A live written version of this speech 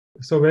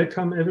So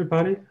welcome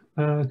everybody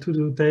to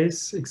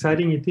today's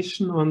exciting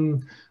edition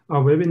on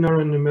our webinar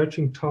on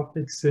emerging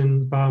topics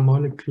in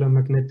biomolecular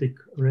magnetic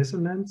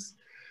resonance.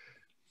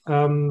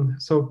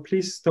 So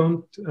please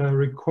don't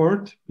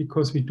record,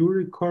 because we do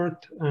record,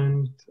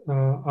 and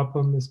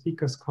upon the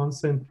speaker's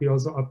consent we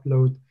also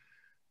upload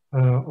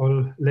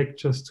all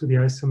lectures to the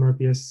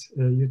ICMRBS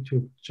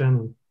YouTube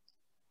channel.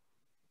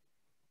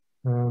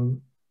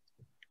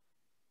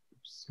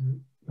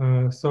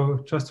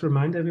 So just to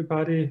remind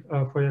everybody,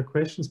 for your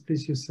questions,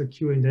 please use the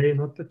Q&A,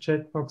 not the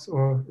chat box,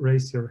 or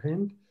raise your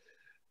hand.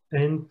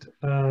 And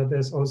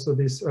there's also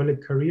this early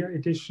career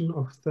edition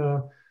of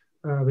the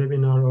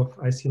webinar of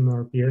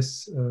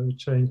ICMRBS,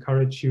 which I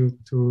encourage you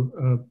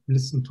to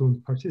listen to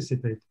and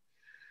participate.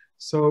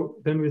 So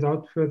then,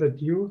 without further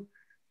ado,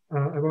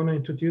 I want to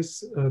introduce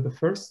the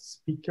first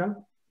speaker,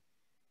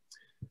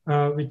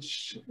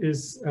 which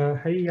is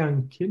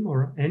Hae-Young Kim,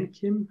 or Ann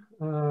Kim,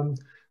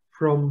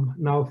 from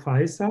now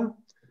Pfizer.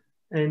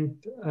 And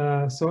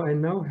so I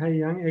know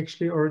Hae-Young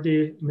actually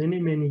already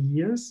many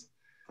years.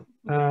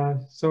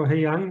 So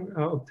Hae-Young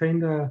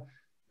obtained a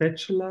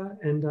bachelor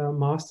and a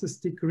master's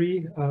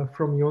degree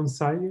from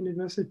Yonsei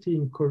University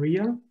in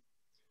Korea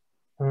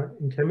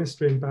in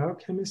chemistry and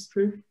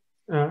biochemistry.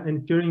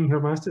 And during her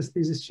master's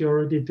thesis, she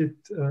already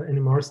did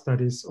NMR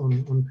studies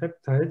on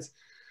peptides.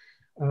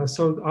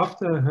 So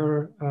after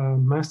her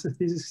master's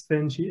thesis,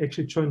 then she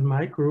actually joined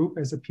my group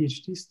as a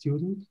PhD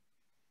student.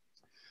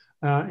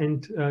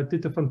 And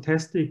did a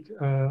fantastic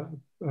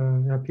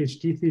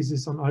PhD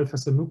thesis on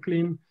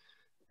alpha-synuclein.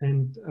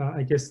 And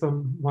I guess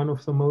one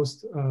of the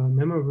most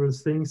memorable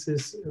things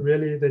is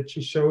really that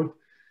she showed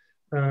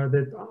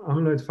that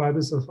amyloid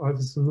fibers of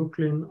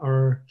alpha-synuclein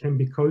can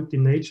be cold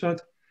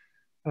denatured,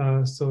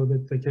 so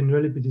that they can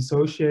really be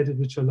dissociated,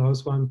 which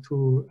allows one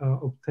to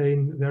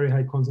obtain very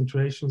high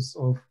concentrations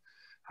of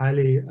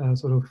highly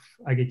sort of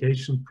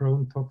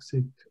aggregation-prone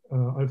toxic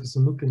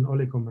alpha-synuclein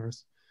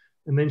oligomers.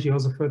 And then she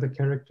also further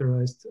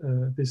characterized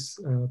this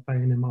by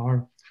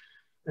NMR.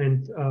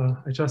 And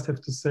I just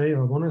have to say,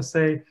 or want to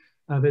say,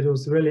 that it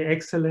was really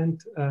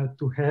excellent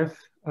to have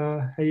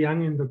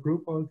Hae-Young in the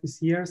group all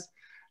these years.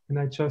 And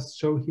I just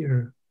show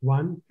here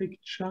one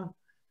picture,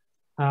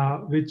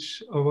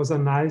 which was a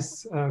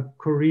nice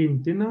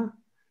Korean dinner.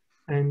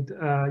 And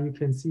you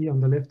can see on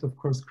the left, of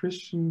course,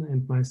 Christian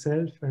and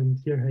myself, and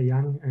here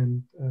Hae-Young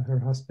and her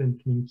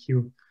husband,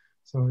 Min-Kyu.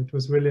 So it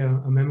was really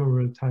a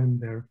memorable time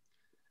there.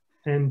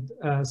 And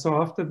so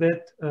after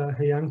that,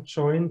 Hae-Young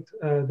joined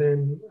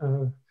then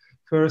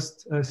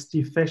first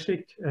Steve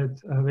Feshik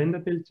at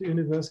Vanderbilt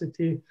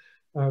University,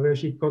 where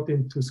she got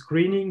into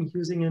screening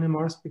using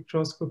NMR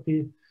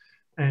spectroscopy.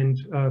 And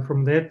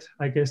from that,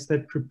 I guess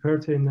that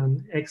prepared her in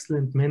an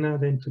excellent manner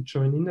then to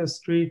join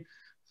industry.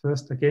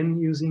 First, again,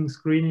 using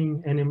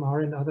screening,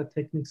 NMR and other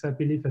techniques, I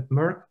believe, at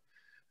Merck.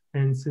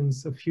 And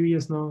since a few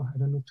years now, I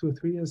don't know, 2 or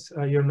 3 years,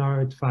 you're now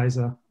at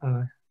Pfizer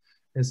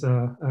as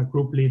a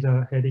group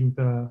leader heading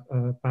the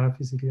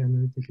biophysical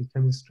analytical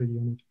chemistry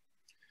unit.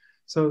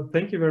 So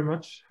thank you very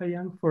much,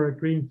 Hae-Young, for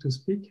agreeing to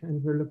speak,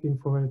 and we're looking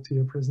forward to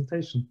your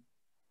presentation.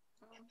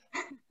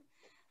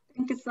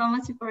 Thank you so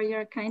much for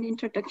your kind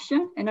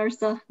introduction. And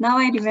also, now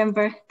I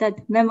remember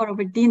that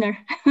memorable dinner.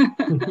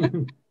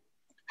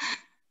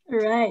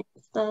 Right,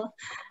 so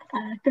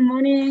good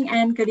morning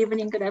and good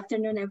evening, good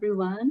afternoon,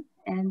 everyone.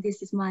 And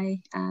this is my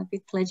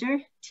big pleasure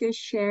to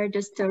share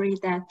the story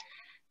that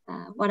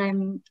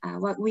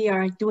what we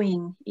are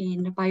doing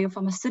in the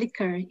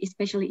biopharmaceutical,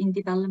 especially in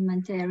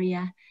development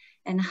area,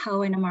 and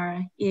how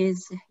NMR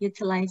is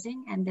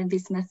utilizing, and then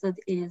this method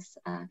is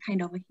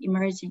kind of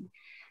emerging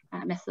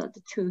method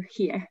too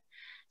here.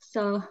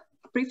 So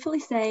briefly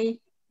say,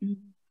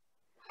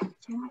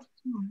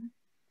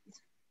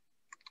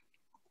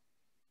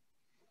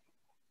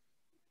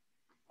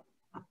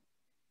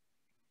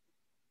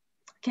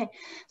 okay,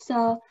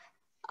 so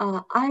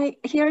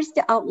here's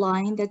the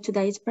outline that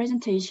today's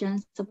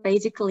presentation. So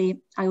basically,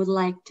 I would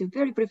like to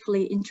very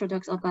briefly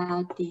introduce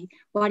about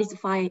what is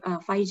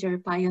Pfizer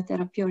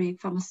Biotherapeutic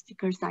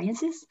Pharmaceutical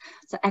Sciences.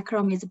 So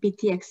acronym is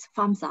BTX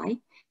PharmSci.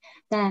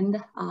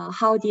 Then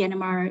how the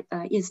NMR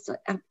is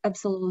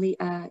absolutely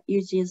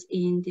used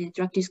in the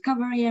drug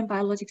discovery and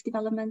biologics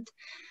development.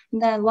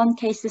 And then one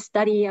case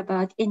study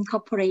about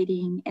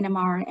incorporating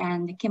NMR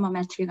and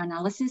chemometric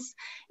analysis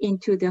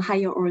into the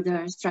higher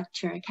order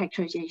structure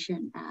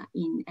characterization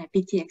in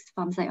BTX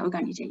PharmSci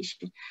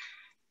organization.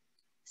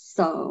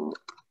 So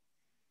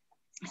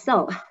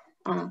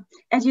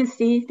as you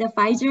see, the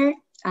Pfizer,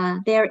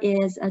 there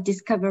is a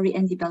discovery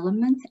and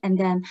development, and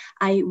then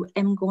I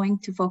am going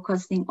to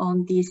focusing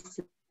on this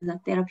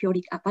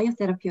biotherapeutic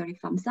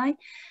PharmSci.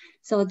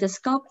 So the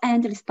scope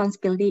and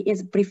responsibility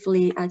is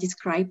briefly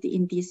described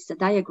in this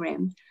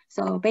diagram.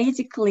 So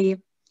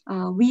basically,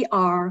 we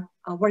are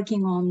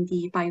working on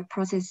the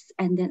bioprocess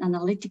and then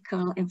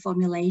analytical and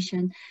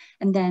formulation,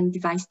 and then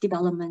device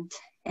development,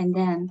 and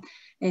then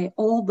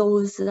all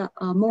those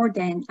more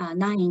than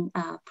 9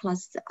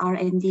 plus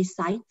R&D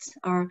sites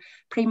are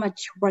pretty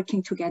much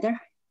working together.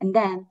 And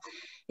then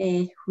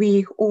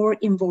we all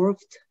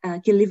involved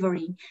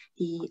delivering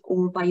the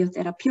all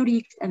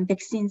biotherapeutics and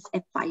vaccines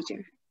at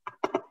Pfizer.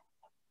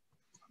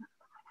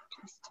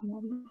 Just a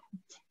moment.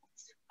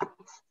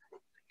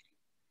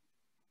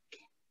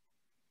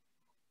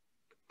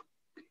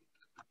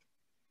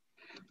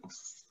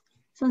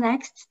 So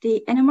next,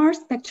 the NMR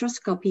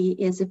spectroscopy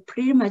is a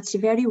pretty much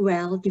very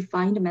well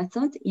defined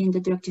method in the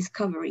drug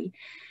discovery.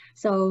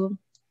 So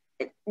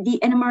the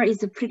NMR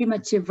is a pretty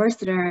much a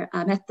versatile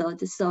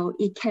method, so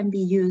it can be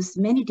used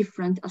many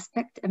different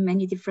aspects and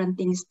many different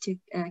things to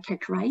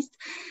characterize.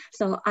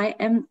 So I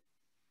am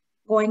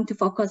going to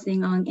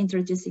focusing on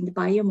introducing the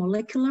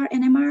biomolecular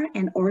NMR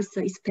and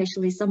also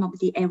especially some of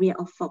the area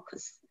of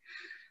focus.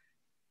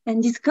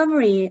 And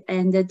discovery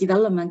and the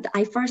development,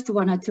 I first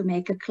wanted to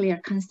make a clear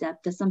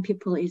concept that some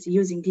people is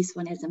using this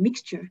one as a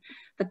mixture,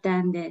 but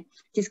then the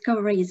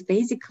discovery is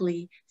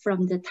basically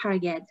from the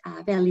target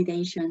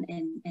validation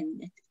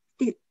and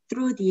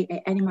through the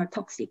animal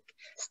toxic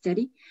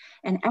study.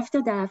 And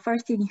after that,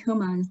 first in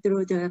humans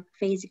through the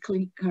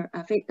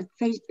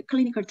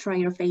clinical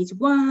trial phase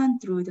 1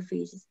 through the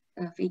phase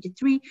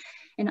 3,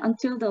 and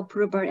until the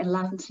approval and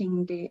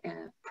launching the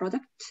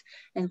product,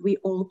 and we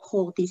all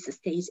call this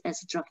stage as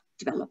drug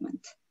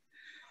development.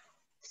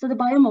 So the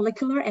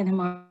biomolecular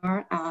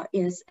NMR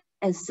is,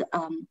 as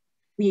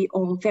we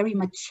all very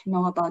much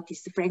know about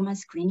this fragment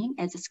screening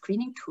as a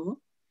screening tool,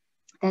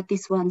 that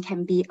this one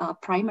can be a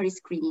primary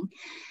screening.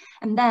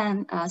 And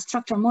then a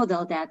structure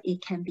model that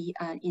it can be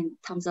in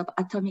terms of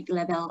atomic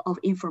level of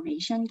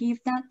information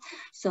give that.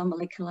 So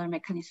molecular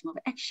mechanism of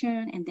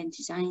action and then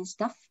design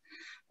stuff.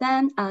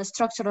 Then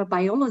structural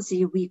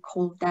biology, we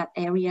call that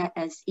area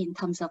as in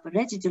terms of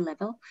residue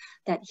level,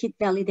 that hit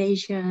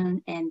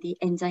validation and the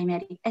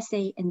enzymatic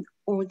assay and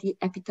all the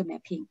epitope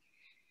mapping.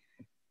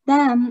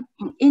 Then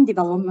in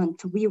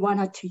development, we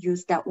wanted to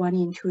use that one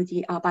into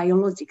the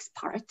biologics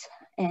part,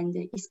 and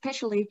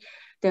especially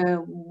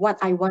what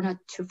I wanted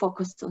to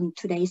focus on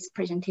today's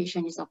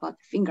presentation is about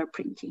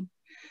fingerprinting.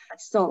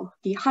 So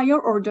the higher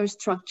order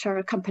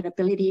structure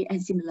compatibility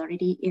and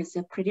similarity is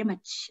pretty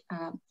much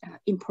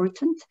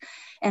important,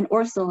 and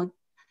also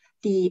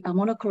the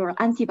monoclonal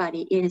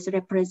antibody is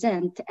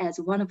represent as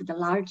one of the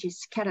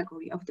largest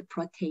category of the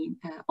protein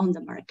on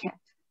the market.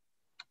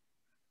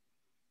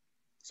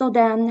 So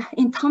then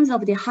in terms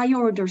of the higher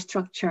order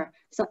structure,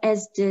 so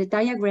as the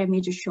diagram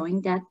is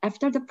showing that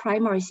after the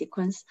primary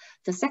sequence,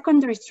 the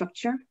secondary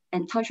structure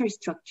and tertiary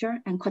structure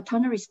and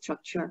quaternary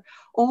structure,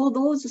 all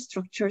those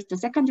structures, the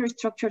secondary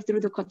structure through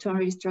the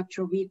quaternary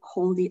structure, we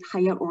call the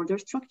higher order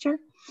structure.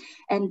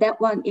 And that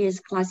one is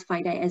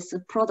classified as a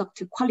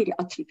product quality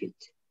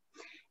attribute.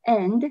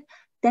 And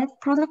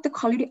that product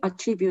quality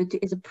attribute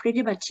is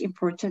pretty much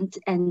important,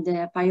 and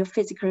the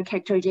biophysical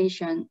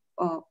characterization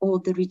or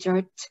the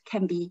result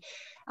can be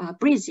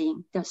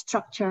bridging the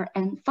structure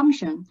and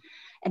function.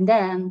 And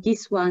then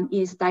this one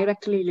is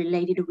directly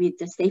related with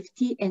the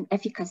safety and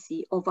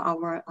efficacy of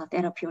our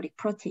therapeutic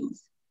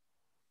proteins.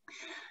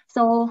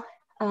 So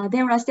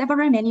there are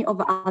several many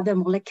of other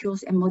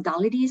molecules and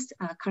modalities.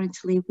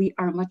 Currently, we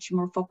are much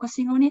more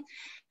focusing on it,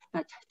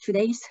 but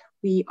today's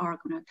we are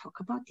gonna talk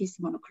about these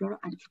monoclonal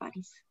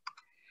antibodies.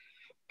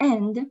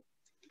 And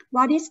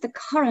what is the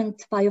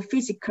current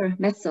biophysical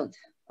method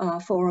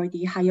for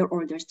the higher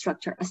order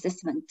structure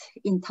assessment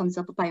in terms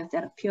of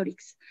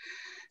biotherapeutics?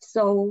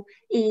 So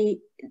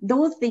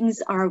those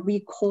things are we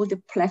call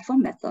the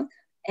platform method,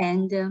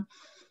 and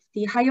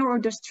the higher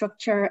order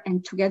structure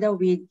and together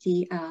with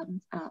the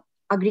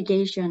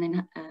aggregation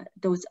and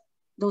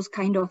those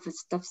kind of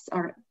stuffs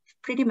are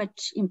pretty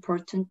much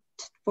important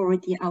for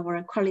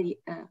our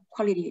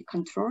quality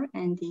control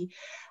and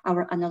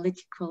our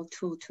analytical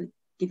tool to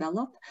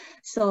develop.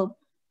 So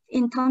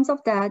in terms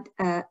of that,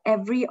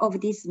 every of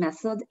these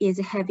methods is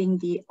having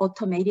the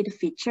automated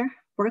feature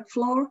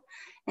workflow,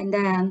 and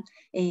then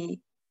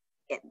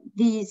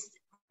these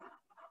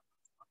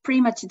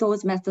pretty much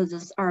those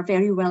methods are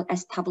very well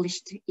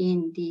established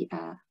in the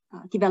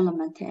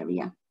development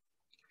area.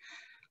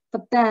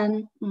 But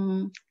then,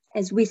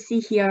 as we see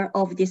here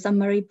of the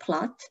summary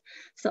plot,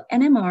 so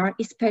NMR,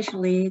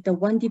 especially the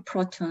 1D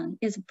proton,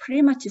 is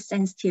pretty much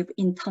sensitive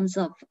in terms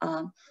of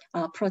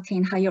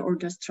protein higher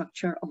order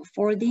structure of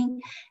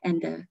folding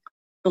and the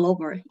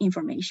global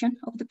information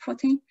of the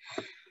protein.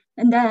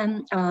 And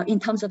then in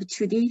terms of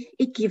 2D,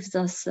 it gives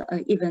us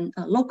even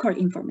local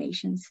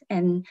information.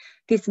 And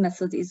this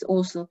method is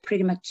also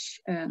pretty much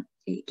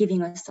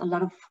giving us a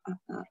lot of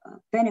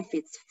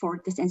benefits for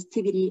the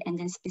sensitivity and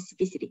then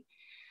specificity.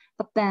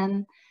 But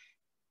then,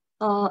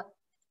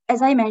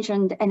 as I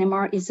mentioned,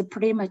 NMR is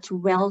pretty much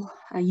well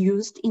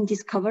used in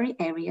discovery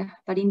area,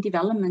 but in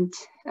development,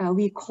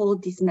 we call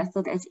this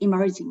method as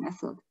emerging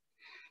method,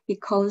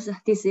 because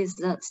this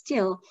is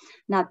still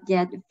not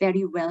yet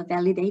very well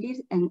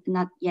validated and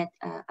not yet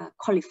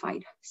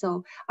qualified.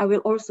 So I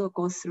will also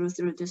go through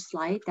the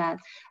slide that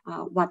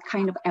what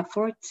kind of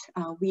effort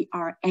we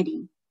are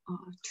adding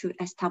to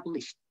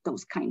establish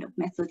those kind of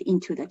methods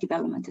into the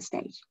development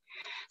stage.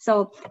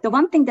 So the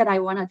one thing that I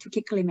wanted to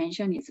quickly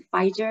mention is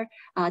Pfizer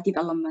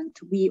development.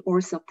 We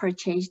also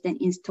purchased and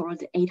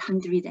installed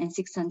 800 and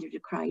 600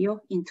 cryo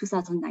in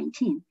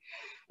 2019.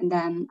 And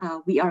then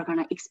we are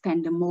gonna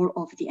expand more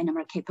of the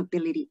NMR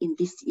capability in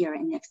this year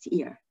and next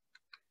year.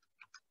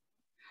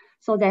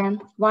 So then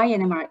why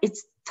NMR?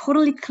 It's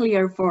totally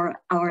clear for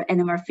our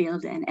NMR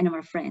field and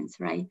NMR friends,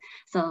 right?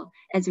 So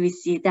as we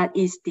see, that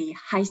is the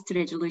highest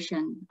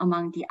resolution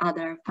among the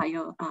other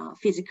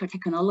biophysical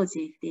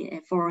technology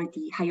for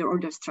the higher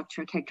order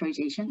structure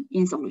characterization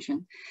in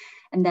solution.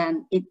 And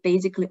then it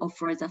basically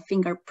offers a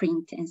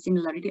fingerprint and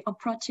similarity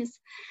approaches.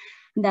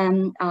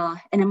 Then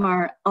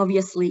NMR,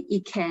 obviously,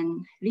 it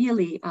can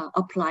really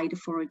applied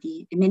for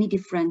the many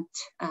different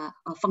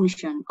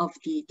function of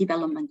the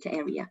development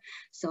area.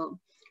 So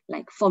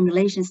like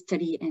formulation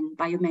study and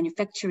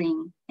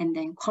biomanufacturing, and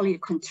then quality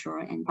control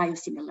and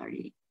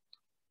biosimilarity.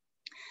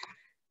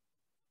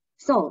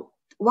 So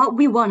what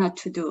we wanted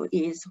to do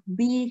is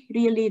we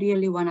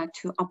really wanted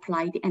to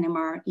apply the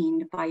NMR in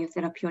the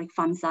biotherapeutic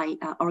pharmacy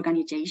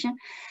organization.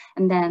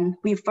 And then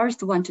we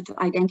first wanted to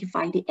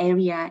identify the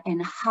area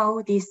and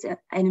how this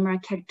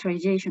NMR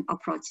characterization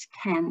approach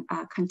can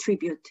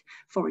contribute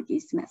for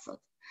this method.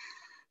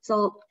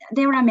 So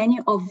there are many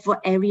of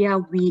area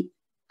we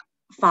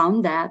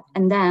found that,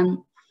 and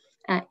then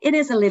it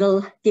is a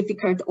little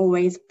difficult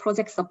always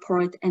project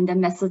support and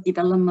then method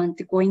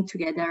development going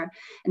together,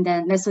 and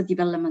then method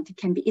development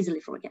can be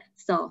easily forget.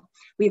 So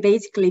we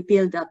basically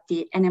build up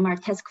the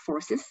NMR task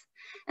forces,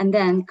 and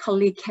then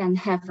colleagues can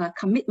have a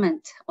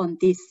commitment on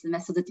this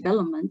method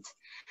development.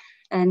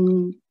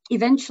 And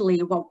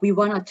eventually what we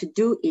wanted to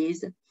do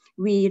is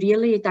we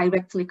really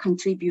directly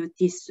contribute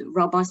these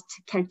robust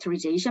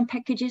characterization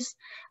packages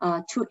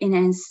to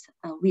enhance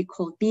we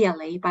call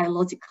BLA,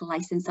 biological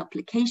license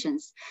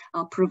applications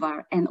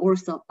approval, and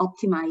also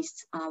optimize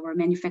our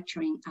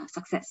manufacturing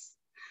success.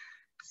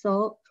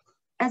 So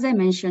as I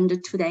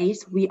mentioned, today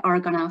we are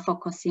gonna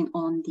focusing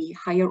on the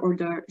higher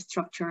order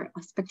structure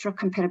spectral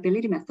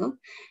compatibility method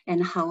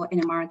and how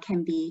NMR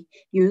can be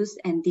used,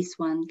 and this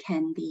one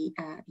can be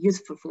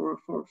useful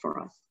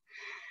for us.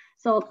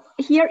 So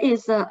here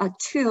is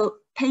two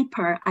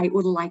paper I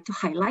would like to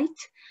highlight.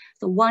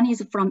 So one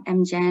is from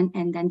MGen,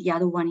 and then the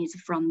other one is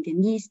from the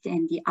NIST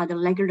and the other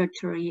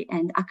regulatory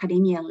and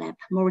academia lab.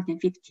 More than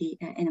 50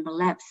 NMR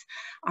labs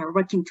are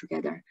working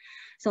together.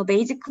 So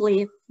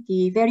basically,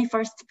 the very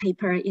first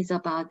paper is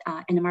about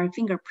NMR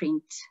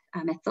fingerprint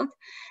method.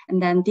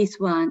 And then this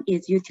one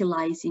is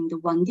utilizing the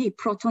 1D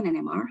proton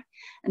NMR.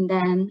 And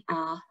then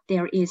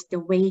there is the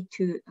way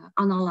to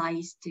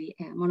analyze the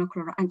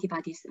monoclonal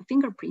antibodies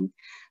fingerprint,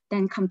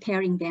 then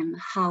comparing them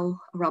how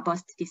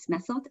robust this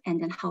method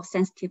and then how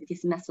sensitive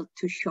this method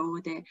to show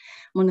the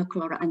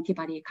monoclonal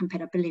antibody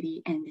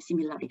compatibility and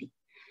similarity.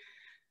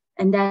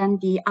 And then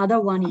the other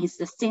one is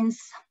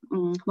since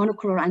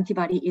monoclonal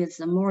antibody is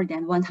more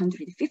than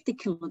 150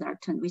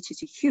 kilodalton, which is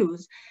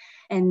huge,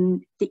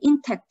 and the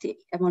intact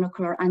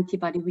monoclonal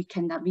antibody, we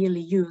cannot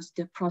really use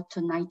the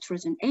proton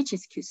nitrogen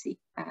HSQC,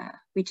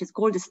 which is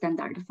gold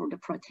standard for the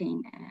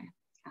protein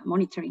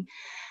monitoring.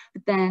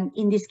 But then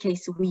in this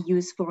case, we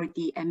use for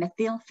the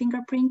methyl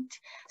fingerprint.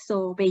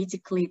 So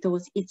basically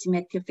each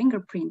methyl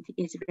fingerprint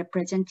is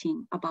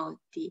representing about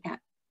the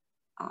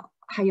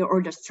higher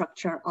order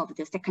structure of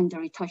the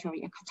secondary,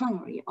 tertiary, and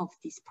quaternary of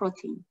this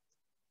protein.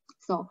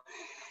 So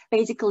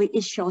basically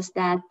it shows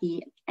that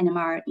the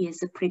NMR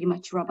is pretty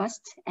much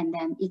robust, and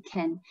then it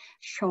can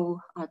show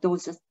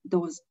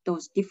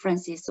those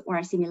differences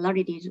or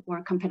similarities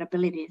or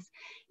compatibilities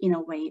in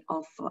a way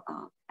of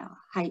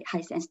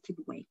high sensitive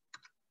way.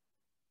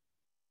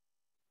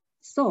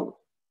 So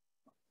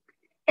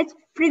it's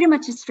pretty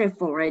much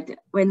straightforward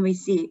when we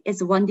see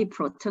it's 1D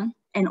proton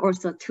and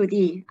also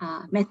 2D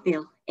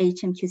methyl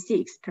HMQC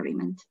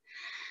experiment.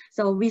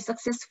 So we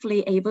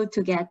successfully able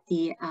to get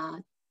the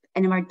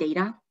NMR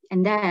data,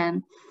 and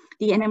then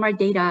the NMR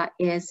data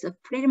is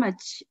pretty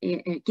much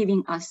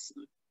giving us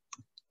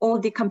all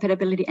the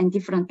compatibility, and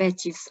different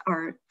batches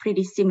are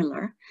pretty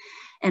similar.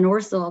 And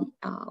also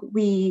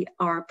we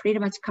are pretty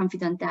much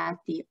confident that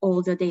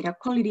all the data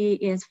quality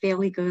is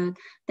fairly good.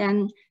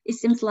 Then it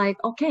seems like,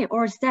 okay,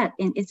 all set,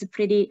 and it's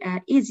pretty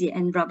easy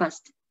and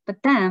robust. But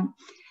then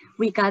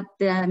we got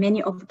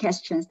many of the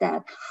questions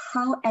that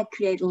how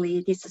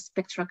accurately this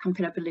spectral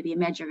compatibility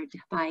measured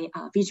by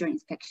visual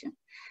inspection.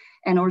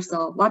 And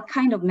also what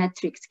kind of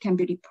metrics can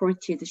be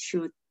reported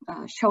should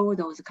show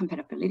those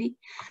compatibility.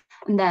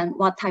 And then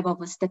what type of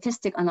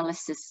statistic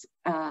analysis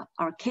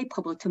are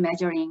capable to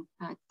measuring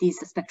these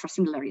spectral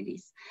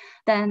similarities.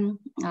 Then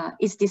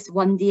is this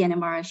 1D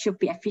NMR should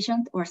be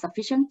efficient or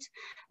sufficient,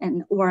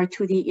 and or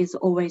 2D is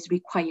always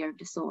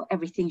required, so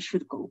everything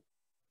should go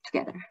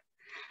together.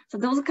 So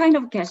those kind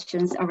of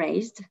questions are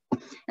raised.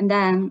 And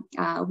then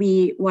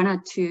we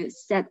wanted to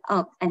set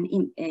up and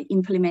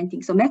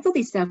implementing. So method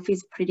itself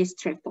is pretty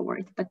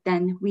straightforward, but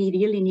then we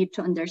really need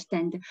to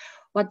understand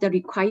what the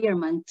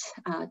requirement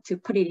to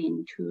put it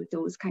into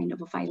those kind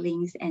of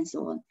filings and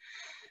so on.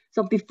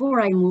 So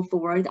before I move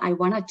forward, I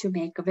wanted to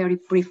make a very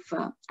brief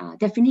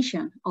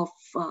definition of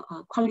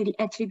quality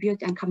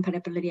attribute and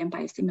comparability and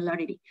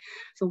biosimilarity.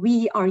 So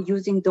we are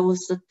using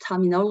those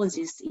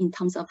terminologies in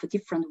terms of a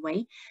different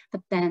way,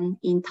 but then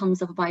in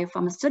terms of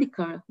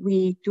biopharmaceutical,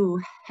 we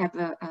do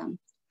have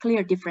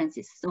clear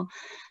differences. So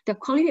the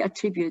quality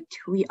attribute,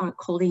 we are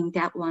calling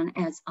that one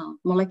as a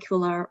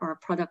molecular or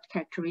product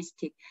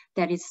characteristic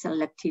that is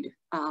selected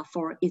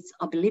for its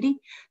ability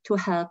to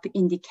help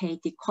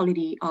indicate the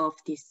quality of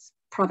this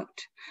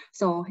product.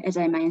 So as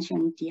I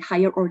mentioned, the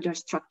higher order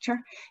structure,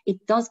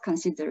 it does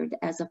consider it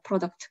as a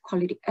product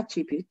quality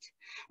attribute.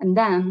 And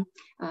then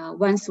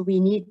once we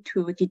need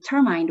to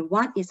determine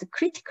what is a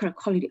critical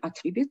quality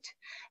attribute,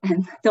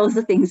 and those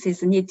things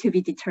need to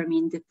be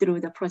determined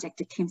through the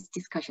project team's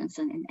discussions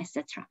and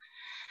etc.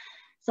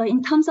 So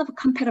in terms of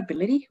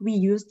compatibility, we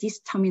use this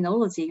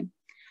terminology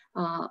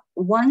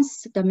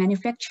once the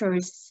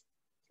manufacturers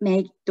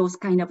make those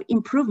kind of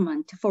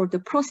improvement for the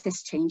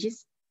process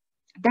changes.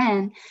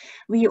 Then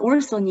we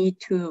also need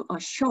to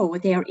show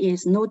there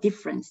is no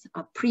difference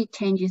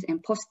pre-changes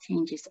and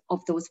post-changes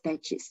of those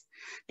batches.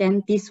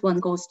 Then this one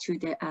goes to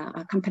the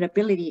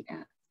compatibility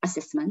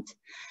assessment.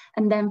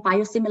 And then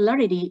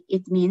biosimilarity,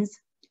 it means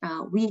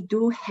we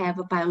do have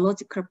a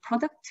biological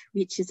product,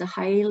 which is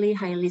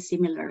highly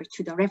similar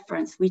to the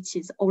reference, which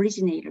is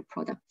originator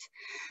product.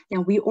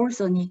 Then we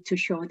also need to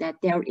show that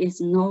there is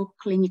no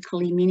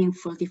clinically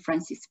meaningful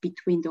differences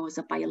between those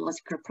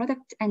biological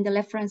product and the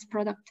reference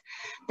product.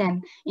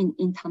 Then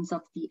in terms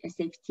of the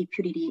safety,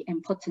 purity,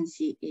 and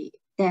potency,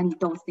 then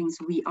those things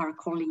we are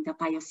calling the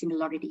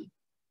biosimilarity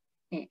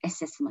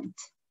assessment.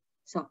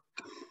 So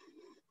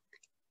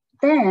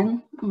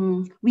then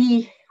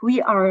we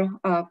are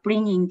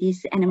bringing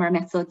this NMR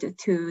method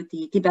to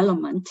the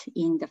development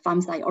in the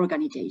FarmSci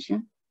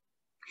organization.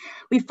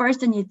 We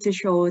first need to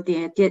show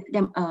the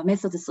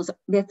method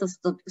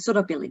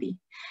suitability.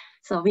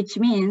 So which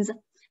means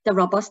the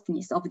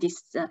robustness of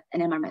this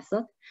NMR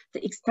method,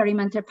 the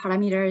experimental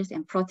parameters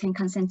and protein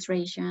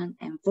concentration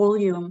and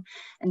volume,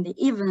 and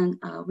even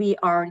we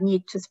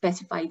need to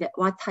specify that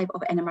what type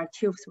of NMR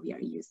tubes we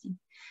are using.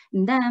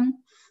 And then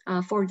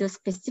for the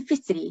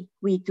specificity,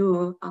 we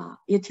do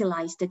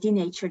utilize the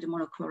denatured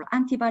monoclonal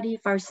antibody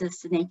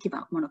versus native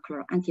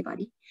monoclonal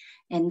antibody.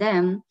 And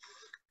then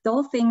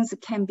those things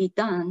can be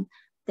done,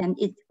 then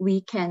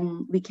we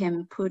can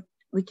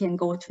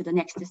go to the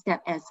next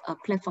step as a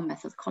platform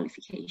method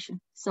qualification.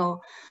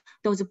 So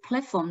those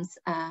platforms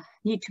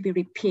need to be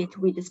repeated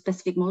with the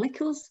specific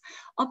molecules.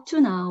 Up to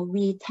now,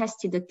 we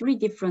tested the 3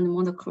 different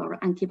monoclonal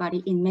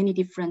antibody in many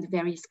different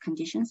various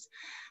conditions.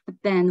 But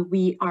then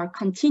we are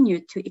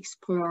continued to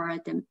explore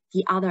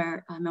the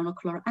other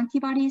monoclonal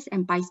antibodies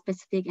and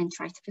bispecific and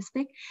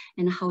trispecific,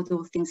 and how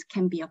those things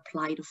can be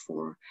applied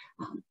for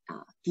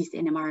this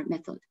NMR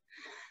method.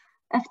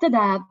 After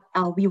that,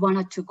 we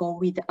wanted to go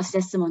with the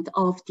assessment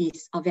of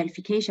this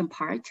verification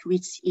part,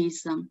 which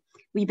is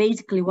we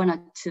basically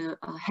wanted to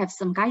have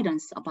some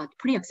guidance about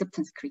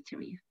pre-acceptance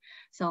criteria.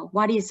 So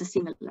what is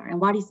similar and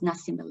what is not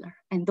similar?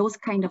 And those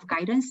kind of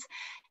guidance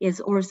is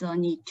also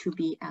need to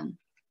be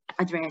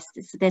addressed.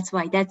 So that's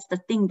why that's the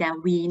thing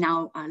that we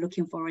now are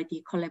looking for,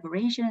 the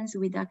collaborations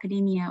with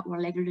academia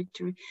or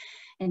regulatory,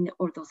 and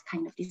all those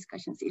kind of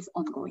discussions is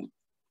ongoing.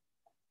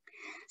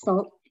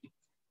 So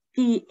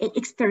the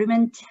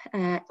experiment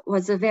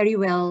was very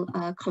well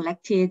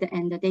collected,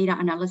 and the data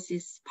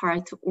analysis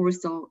part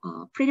also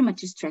pretty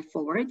much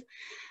straightforward.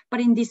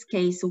 But in this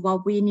case,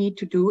 what we need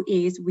to do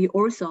is we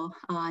also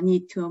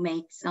need to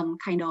make some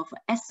kind of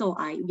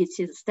SOI, which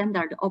is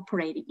standard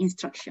operating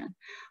instruction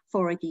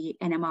for the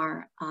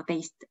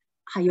NMR-based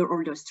higher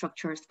order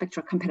structure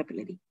spectral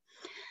compatibility.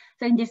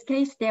 So in this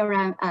case, there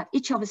are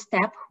each of the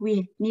step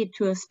we need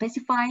to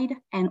specify,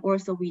 and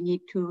also we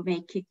need to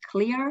make it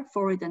clear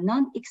for the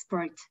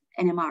non-expert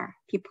NMR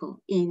people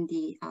in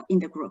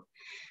the group,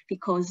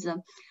 because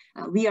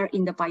we are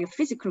in the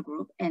biophysical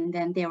group, and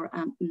then there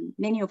are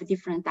many of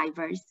different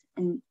diverse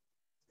and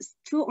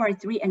 2 or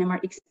 3 NMR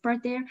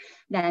experts there.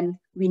 Then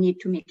we need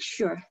to make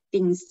sure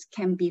things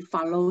can be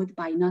followed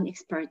by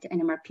non-expert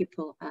NMR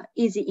people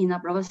easy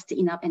enough, robust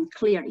enough, and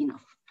clear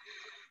enough.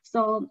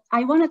 So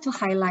I wanted to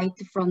highlight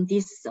from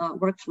this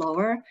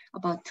workflow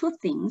about 2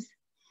 things.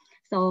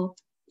 So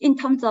in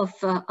terms of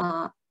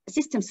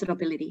system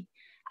suitability,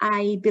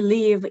 I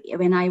believe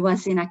when I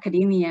was in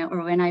academia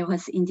or when I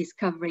was in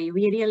discovery,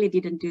 we really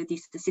didn't do the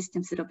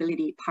system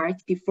suitability part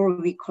before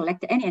we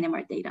collect any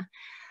NMR data.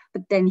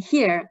 But then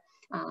here,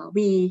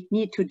 we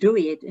need to do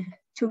it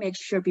to make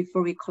sure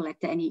before we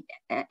collect any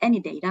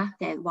data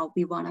that what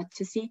we wanted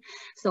to see.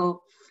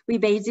 So we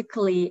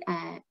basically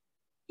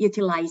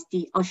utilize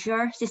the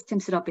Azure system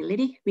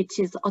suitability, which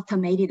is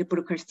automated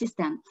broker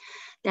system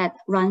that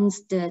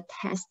runs the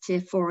test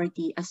for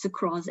the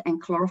sucrose and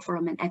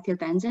chloroform and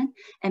ethylbenzene,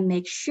 and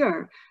make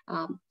sure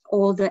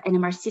all the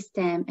NMR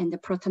system and the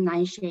protein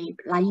line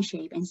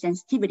shape and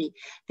sensitivity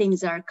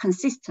things are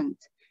consistent.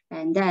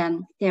 And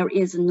then there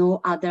is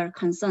no other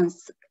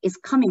concerns is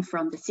coming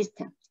from the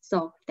system.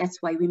 So that's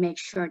why we make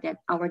sure that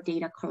our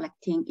data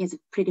collecting is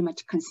pretty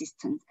much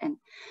consistent.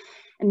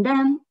 And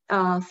then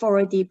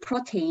for the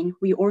protein,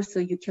 we also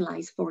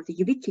utilize for the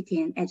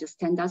ubiquitin as a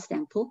standard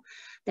sample,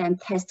 then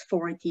test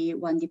for the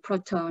 1D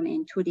proton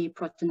and 2D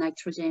proton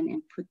nitrogen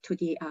and put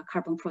 2D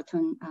carbon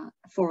proton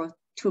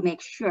to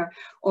make sure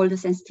all the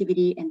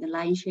sensitivity and the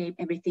line shape,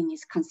 everything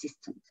is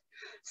consistent.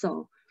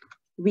 So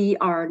we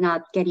are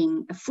not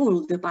getting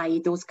fooled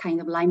by those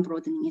kind of line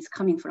broadening is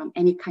coming from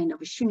any kind of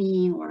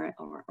shimmying or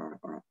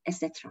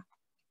etc.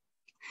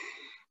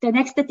 The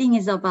next thing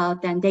is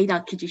about then data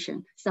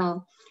acquisition.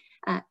 So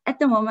at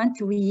the moment,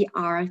 we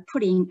are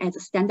putting as a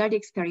standard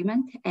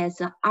experiment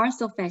as a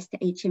RSOFAST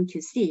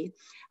HMQC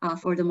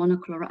for the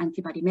monoclonal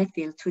antibody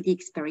method to the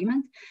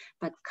experiment.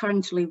 But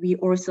currently, we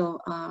also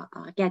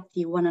get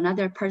the one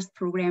another PERS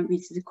program,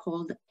 which is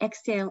called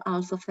XL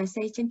RSOFAST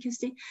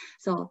HMQC.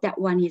 So that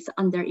one is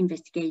under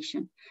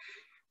investigation.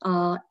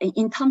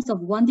 In terms of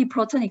 1D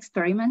proton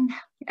experiment,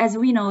 as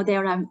we know,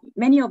 there are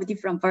many of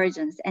different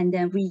versions, and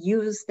then we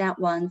use that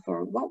one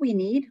for what we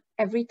need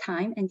every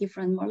time and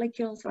different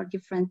molecules or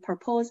different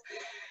purpose.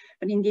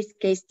 But in this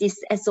case, this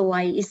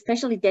SOI is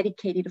specially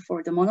dedicated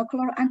for the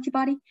monoclonal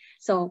antibody.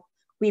 So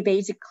we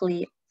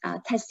basically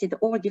tested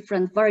all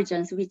different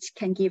versions, which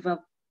can give a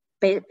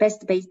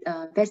best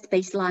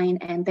baseline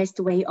and best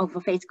way of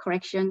phase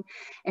correction,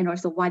 and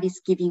also what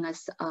is giving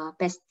us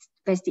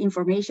best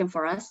information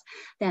for us.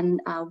 Then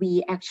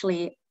we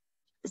actually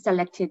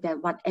selected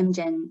what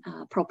Amgen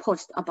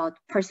proposed about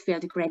pulse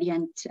field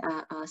gradient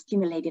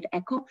stimulated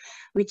echo,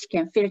 which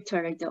can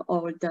filter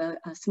all the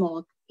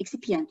small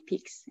excipient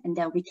peaks, and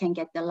then we can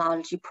get the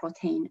large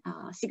protein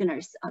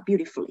signals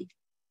beautifully.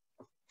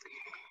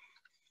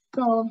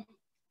 So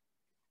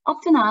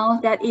up to now,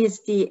 that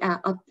is the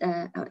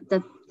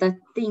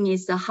thing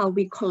is how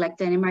we collect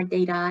the NMR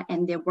data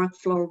and the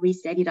workflow, we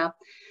set it up.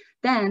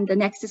 Then the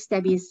next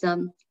step is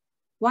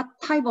what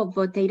type of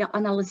data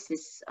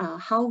analysis,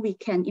 how we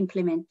can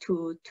implement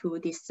to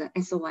this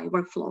SOI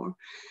workflow.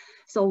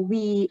 So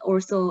we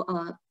also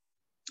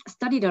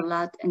studied a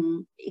lot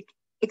and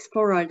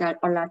explored a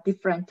lot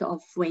different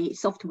of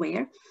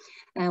software.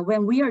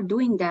 When we are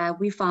doing that,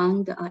 we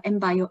found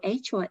MBio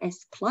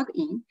HOS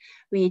plugin,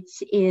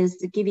 which is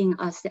giving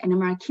us the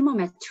NMR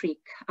chemometric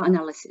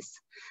analysis.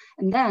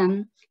 And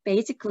then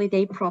basically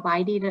they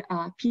provided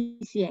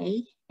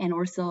PCA and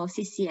also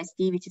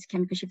CCSD, which is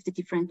chemical shift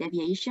different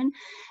deviation,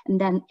 and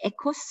then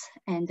echoes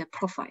and the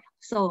profile.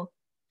 So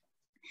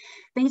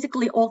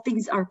basically all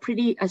things are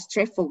pretty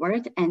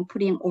straightforward, and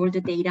putting all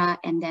the data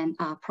and then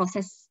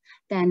process,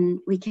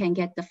 then we can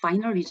get the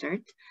final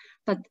result.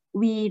 But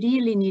we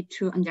really need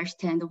to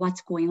understand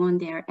what's going on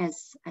there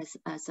as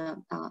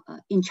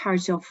in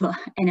charge of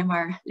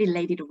NMR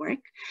related work.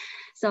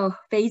 So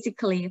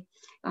basically,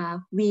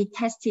 we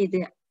tested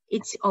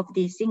each of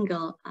the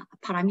single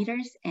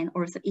parameters and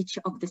also each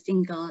of the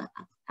single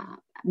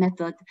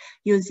method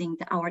using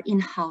our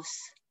in-house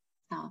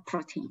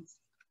proteins.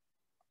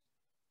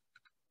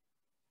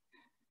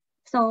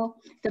 So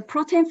the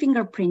protein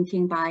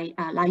fingerprinting by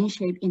line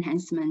shape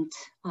enhancement,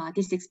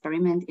 this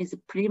experiment is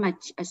pretty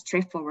much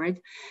straightforward.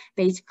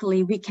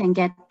 Basically, we can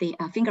get the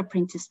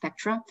fingerprint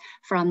spectra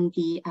from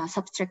the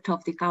subtract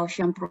of the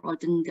Gaussian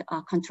broadened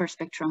contour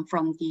spectrum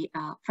from the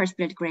first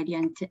field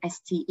gradient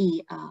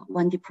STE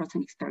 1D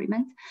proton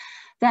experiment.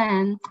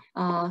 Then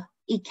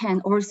it can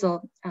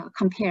also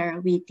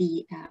compare with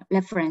the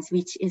reference,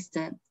 which is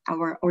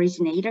our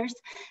originators,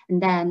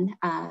 and then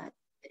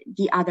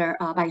the other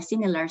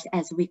biosimilars,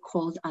 as we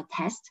called a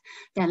test.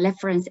 The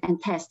reference and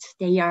test,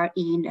 they are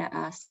in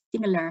a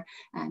similar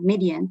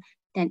median,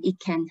 then it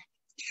can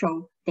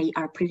show they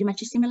are pretty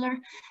much similar.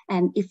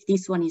 And if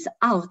this one is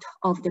out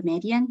of the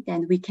median,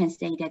 then we can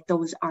say that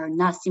those are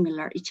not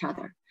similar each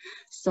other.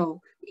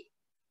 So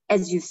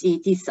as you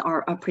see, these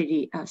are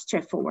pretty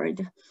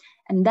straightforward.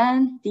 And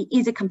then the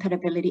easy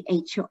compatibility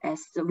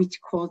HOS, which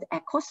called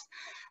echoes.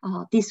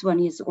 This one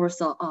is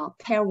also a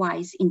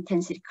pairwise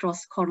intensity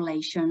cross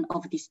correlation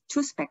of these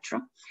two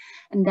spectra.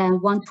 And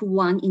then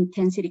one-to-one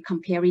intensity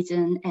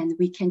comparison, and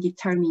we can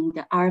determine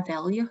the R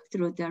value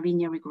through the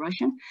linear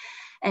regression.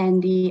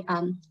 And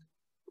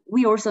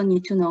we also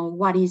need to know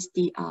what is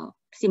the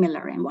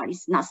similar and what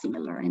is not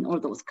similar and all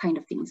those kind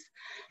of things.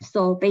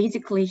 So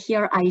basically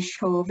here I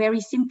show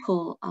very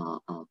simple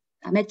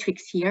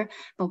metrics here,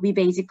 but we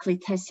basically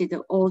tested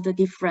all the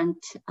different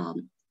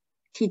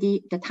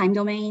TD, the time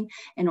domain,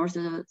 and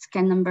also the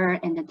scan number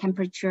and the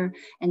temperature,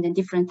 and then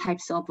different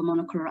types of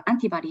monoclonal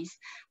antibodies.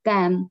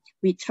 Then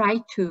we try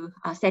to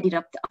set it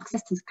up the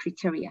acceptance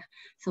criteria.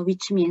 So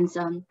which means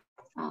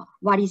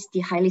what is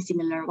the highly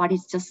similar, what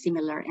is just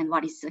similar, and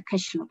what is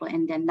questionable,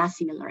 and then not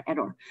similar at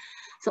all.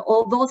 So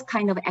all those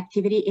kind of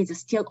activity is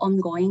still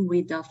ongoing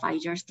with the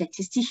Pfizer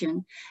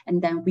statistician.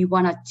 And then we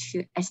wanted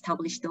to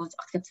establish those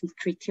acceptance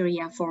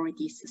criteria for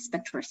this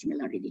spectral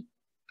similarity.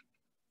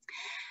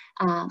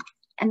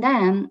 And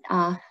then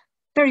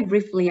very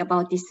briefly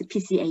about this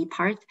PCA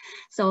part.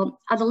 So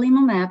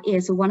adalimumab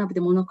is one of the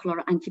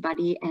monoclonal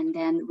antibody, and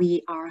then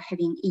we are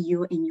having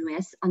EU and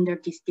US under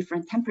these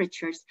different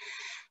temperatures.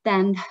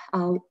 Then,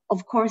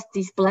 of course,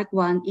 this black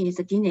one is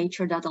a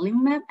denatured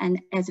adalimumab, and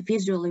as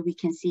visually we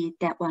can see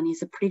that one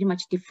is pretty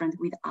much different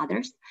with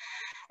others.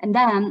 And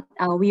then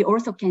we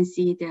also can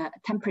see the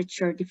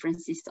temperature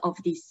differences of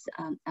these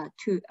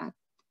two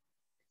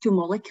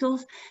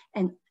molecules,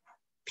 and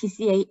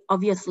PCA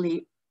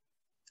obviously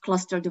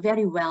clustered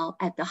very well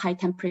at the high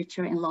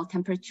temperature and low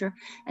temperature,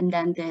 and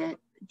then the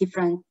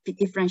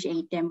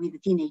differentiate them with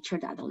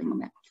denatured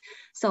adalimumab.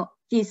 So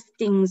these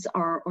things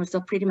are also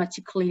pretty much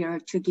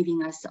clear to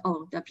giving us,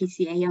 oh, the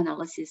PCA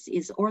analysis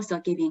is also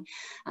giving,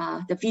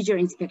 the visual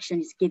inspection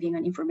is giving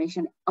an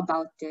information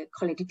about the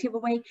qualitative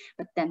way,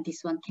 but then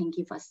this one can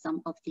give us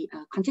some of the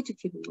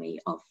quantitative way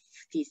of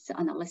this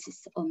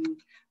analysis on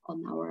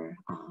our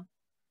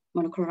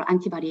monoclonal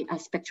antibody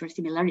spectral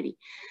similarity.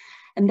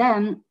 And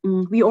then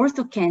we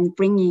also can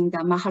bring in the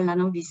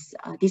Mahalanobis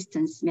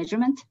distance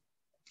measurement.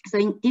 So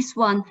in this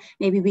one,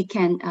 maybe we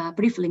can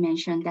briefly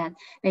mention that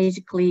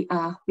basically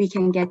we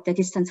can get the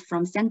distance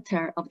from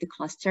center of the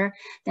cluster,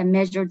 then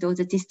measure those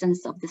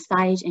distance of the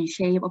size and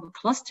shape of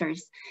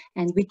clusters,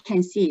 and we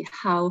can see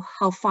how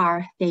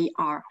far they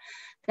are.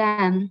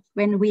 Then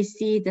when we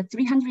see the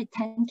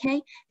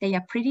 310K, they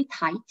are pretty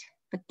tight.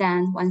 But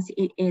then once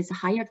it is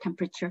higher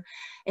temperature,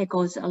 it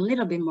goes a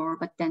little bit more,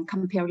 but then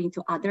comparing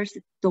to others,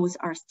 those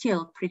are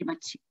still pretty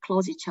much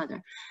close each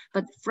other.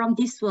 But from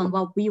this one,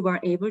 what we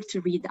were able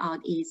to read out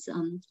is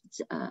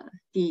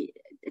the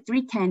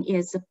 310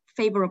 is a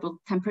favorable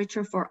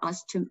temperature for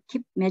us to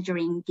keep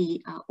measuring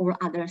the or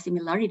other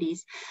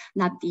similarities,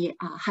 not the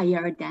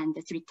higher than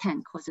the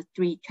 310, because the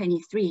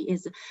 323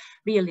 is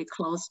really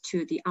close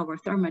to our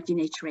thermal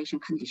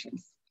denaturation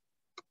conditions.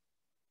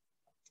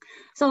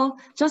 So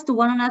just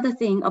one other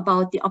thing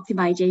about the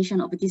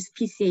optimization of these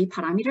PCA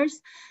parameters.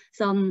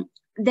 So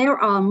there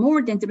are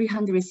more than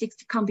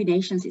 360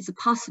 combinations is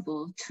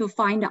possible to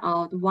find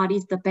out what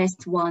is the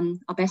best one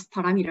or best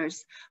parameters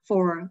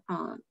for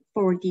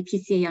the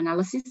PCA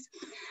analysis.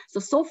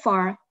 So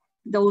far,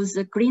 those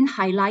green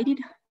highlighted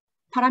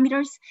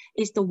parameters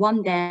is the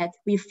one that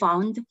we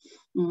found.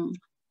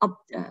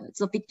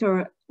 So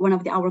Victor, one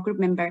of our group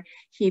member,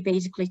 he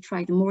basically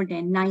tried more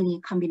than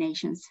 90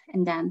 combinations,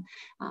 and then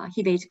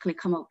he basically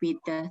come up with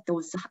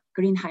those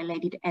green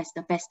highlighted as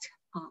the best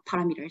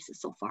parameters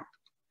so far.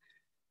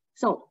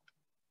 So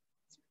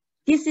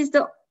this is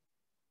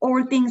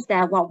all things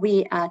that what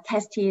we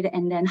tested,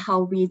 and then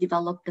how we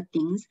developed the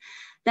things.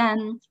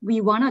 Then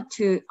we wanted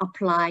to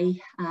apply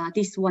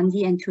this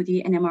 1D and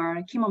 2D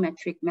NMR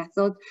chemometric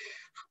method.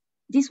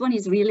 This one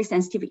is really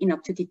sensitive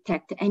enough to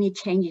detect any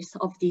changes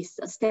of this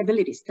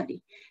stability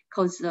study,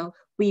 because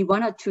we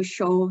wanted to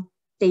show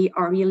they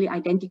are really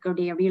identical,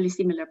 they are really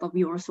similar, but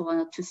we also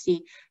wanted to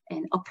see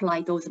and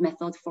apply those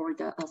methods for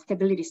the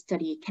stability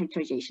study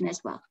characterization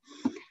as well.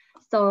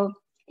 So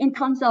in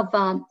terms of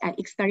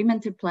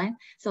experimental plan,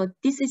 so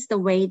this is the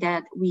way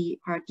that we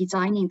are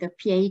designing the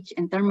pH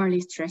and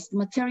thermally stressed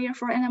material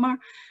for NMR.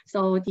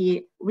 So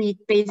we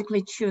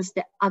basically choose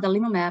the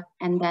adalimumab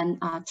and then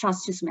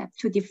trastuzumab,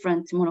 two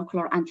different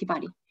monoclonal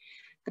antibody.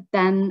 But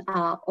then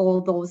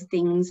all those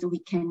things we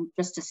can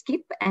just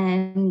skip.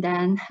 And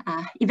then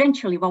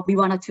eventually what we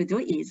wanted to do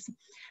is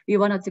we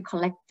wanted to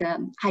collect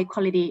high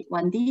quality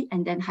 1D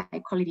and then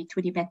high quality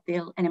 2D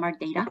backfill NMR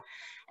data,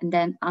 and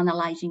then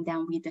analyzing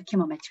them with the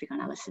chemometric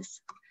analysis.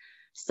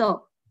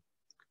 So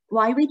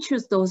why we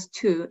choose those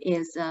two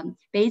is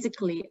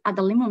basically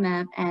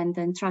adalimumab and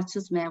then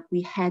trastuzumab,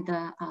 we had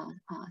a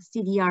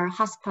CDR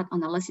hotspot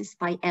analysis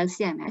by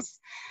LCMS.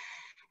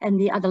 And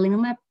the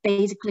adalimumab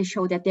basically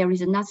showed that there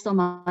is not so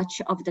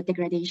much of the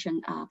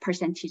degradation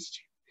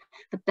percentage.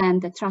 But then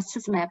the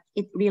trastuzumab,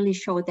 it really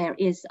showed there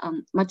is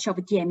much of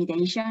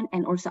deamidation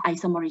and also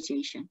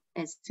isomerization,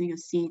 as you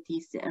see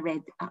this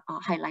red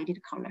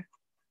highlighted color.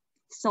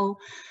 So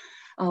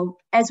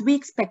as we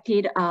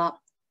expected,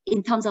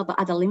 in terms of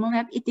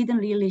adalimumab, it didn't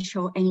really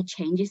show any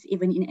changes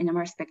even in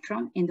NMR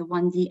spectrum in the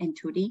 1D and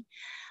 2D.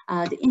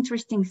 The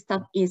interesting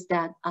stuff is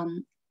that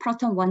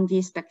proton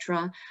 1D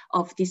spectra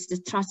of this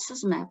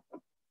trastuzumab,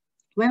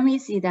 when we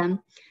see them,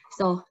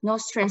 so no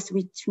stress,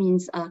 which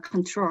means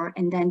control,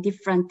 and then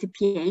different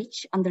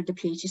pH under the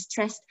pH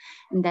stress,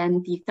 and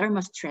then the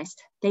thermal stress,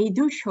 they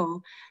do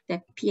show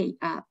that pH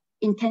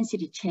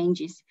intensity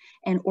changes,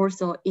 and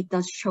also it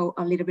does show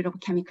a little bit of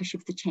chemical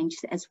shift changes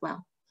as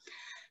well.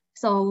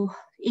 So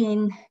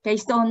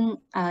based on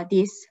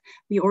this,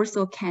 we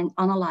also can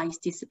analyze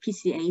this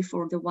PCA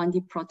for the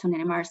 1D proton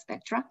NMR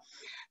spectra.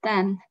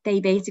 Then they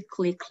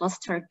basically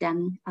clustered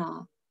them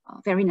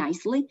very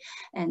nicely.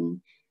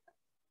 And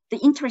the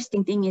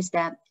interesting thing is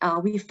that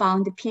we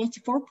found the pH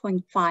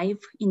 4.5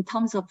 in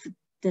terms of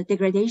the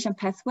degradation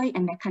pathway,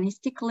 and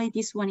mechanistically,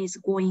 this one is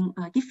going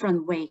a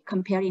different way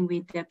comparing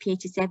with the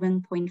pH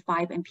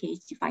 7.5 and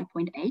pH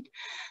 5.8.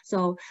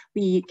 So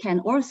we can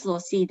also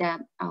see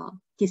that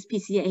this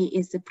PCA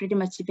is pretty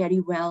much very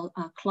well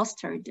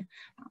clustered,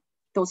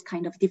 those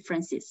kind of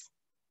differences.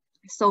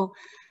 So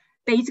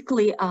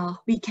basically,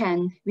 we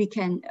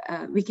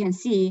can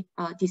see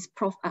this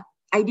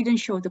I didn't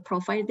show the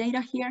profile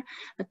data here,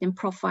 but then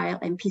profile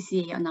and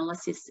PCA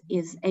analysis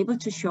is able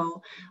to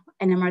show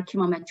NMR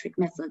chemometric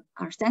methods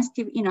are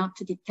sensitive enough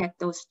to detect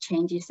those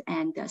changes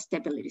and the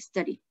stability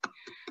study.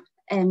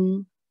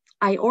 And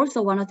I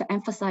also wanted to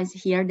emphasize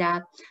here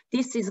that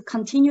this is a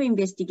continued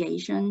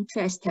investigation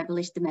to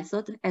establish the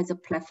method as a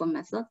platform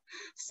method.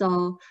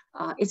 So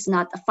it's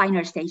not a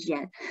final stage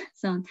yet.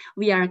 So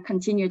we are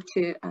continuing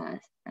to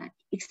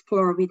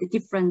explore with the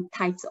different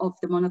types of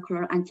the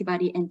monoclonal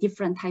antibody and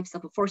different types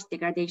of force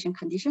degradation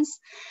conditions.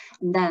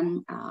 And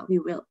then we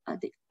will,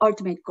 the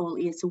ultimate goal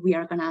is we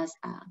are gonna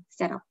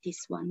set up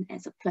this one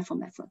as a platform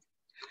method.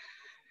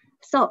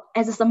 So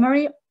as a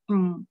summary,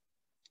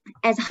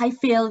 as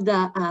high-field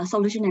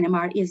solution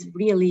NMR is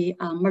really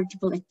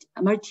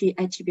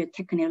multi-attribute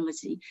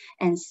technology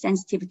and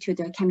sensitive to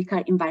the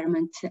chemical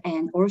environment,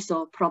 and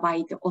also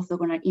provide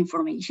orthogonal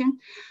information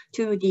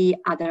to the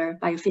other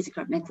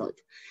biophysical method.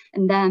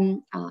 And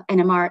then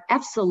NMR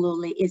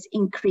absolutely is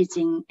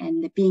increasing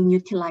and being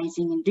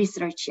utilizing in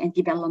research and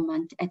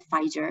development at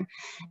Pfizer,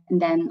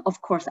 and then of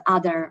course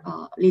other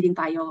leading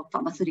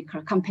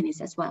biopharmaceutical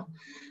companies as well.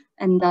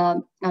 And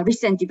the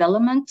recent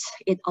development,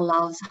 it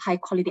allows high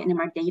quality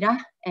NMR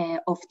data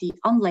of the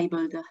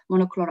unlabeled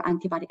monoclonal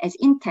antibody as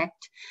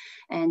intact,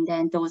 and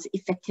then those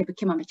effective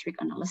chemometric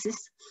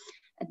analysis.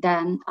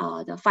 Then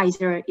the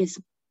Pfizer is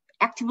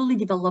actively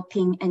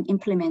developing and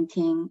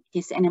implementing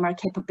these NMR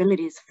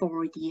capabilities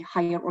for the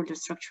higher order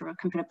structural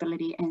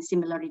comparability and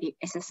similarity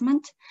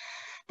assessment.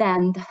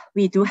 Then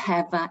we do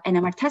have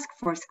NMR task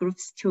force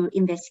groups to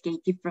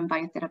investigate different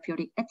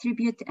biotherapeutic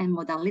attributes and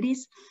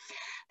modalities.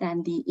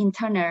 Then the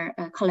internal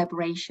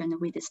collaboration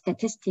with the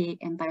statistic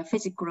and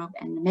biophysics group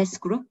and the mass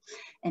group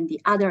and the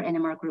other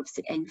NMR groups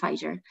in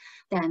Pfizer.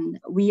 Then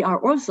we are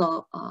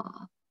also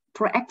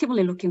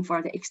proactively looking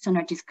for the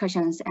external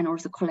discussions and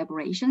also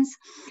collaborations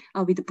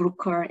with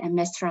Bruker and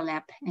Mestra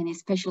Lab. And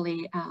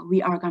especially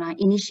we are gonna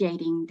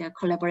initiating the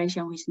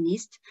collaboration with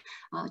NIST,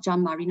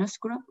 John Marino's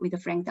group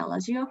with Frank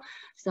Dalazio.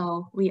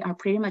 So we are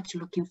pretty much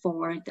looking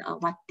forward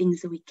what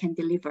things we can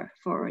deliver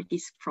for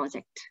this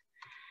project.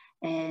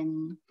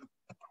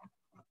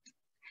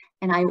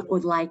 And I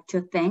would like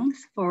to thank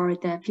for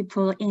the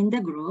people in the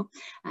group.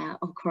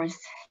 Of course,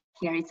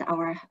 here is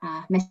our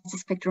mass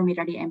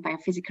spectrometry and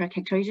biophysical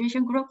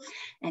characterization group.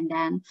 And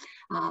then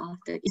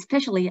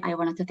especially I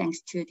wanted to thank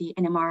to the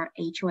NMR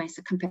HOS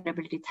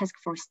compatibility task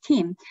force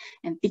team.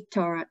 And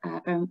Victor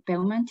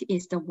Belmont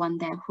is the one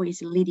who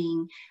is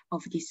leading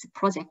of this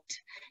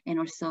project. And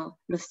also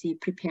Lucy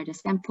prepared a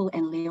sample,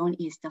 and Leon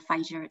is the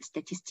Pfizer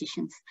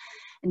statisticians.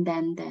 And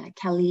then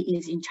Kelly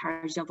is in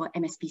charge of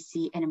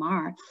MSPC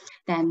NMR.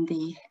 Then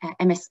the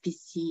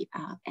MSPC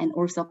and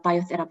also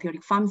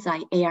biotherapeutic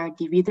FAMSI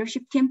ARD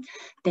leadership team,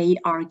 they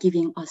are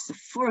giving us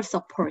full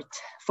support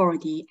for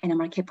the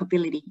NMR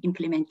capability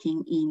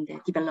implementing in the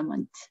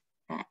development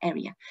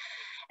area.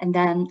 And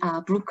then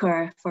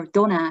Bruker for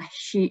Donna,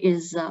 she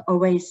is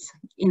always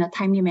in a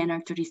timely manner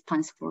to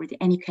respond for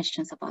any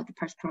questions about the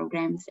past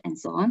programs and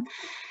so on.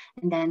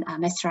 And then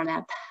Mestra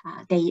Lab,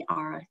 they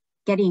are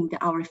getting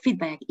our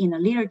feedback in a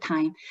real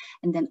time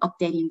and then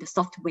updating the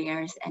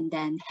softwares and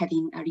then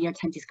having a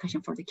real-time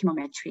discussion for the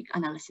chemometric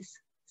analysis.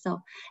 So,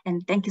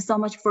 and thank you so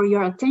much for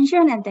your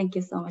attention, and thank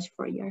you so much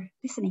for your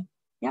listening.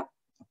 Yep.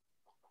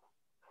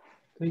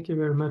 Thank you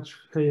very much,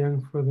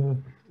 Hae-Young, for the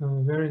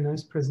very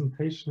nice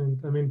presentation. And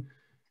I mean,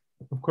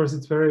 of course,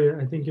 it's very,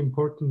 I think,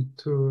 important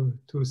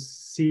to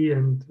see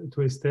and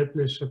to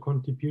establish a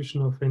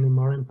contribution of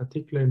NMR in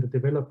particular in the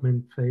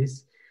development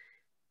phase.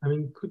 I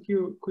mean, could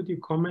you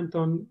comment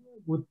on,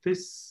 do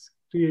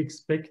you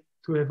expect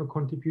to have a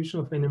contribution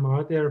of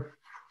NMR there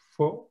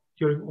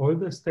during all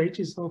the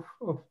stages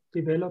of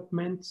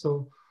development?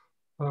 So,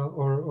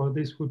 or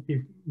this would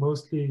be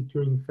mostly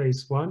during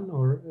phase 1,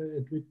 or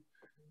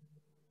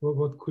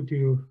what could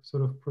you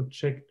sort of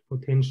project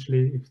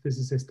potentially if this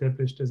is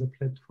established as a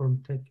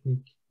platform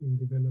technique in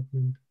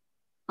development?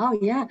 Oh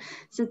yeah,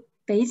 so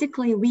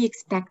basically we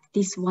expect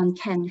this one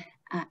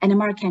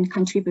NMR can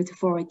contribute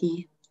for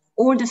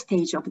all the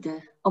stage of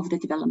the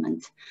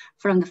development,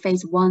 from the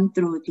phase 1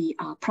 through the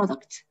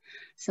product.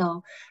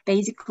 So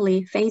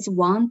basically phase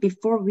 1,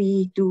 before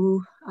we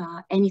do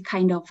any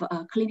kind of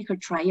clinical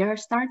trial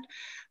start,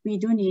 we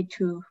do need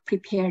to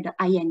prepare the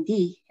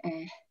IND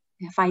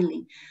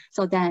filing.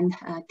 So then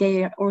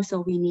there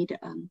also we need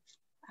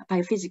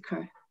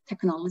biophysical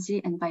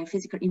technology and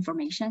biophysical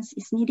information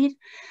is needed.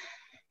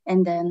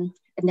 And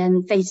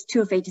then phase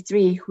 2, phase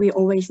 3, we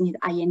always need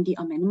IND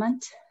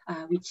amendment,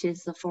 which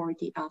is for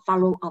the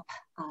follow-up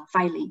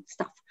filing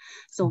stuff.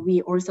 So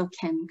we also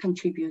can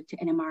contribute to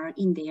NMR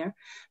in there.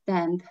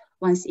 Then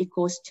once it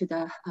goes to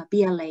the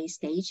BLA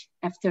stage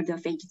after the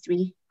phase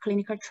 3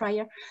 clinical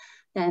trial,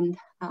 then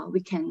we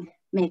can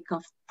make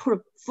a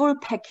full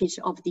package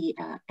of the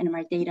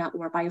NMR data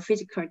or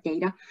biophysical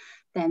data,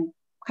 then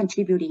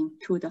contributing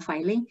to the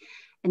filing.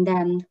 And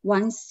then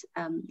once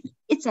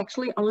it's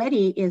actually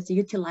already is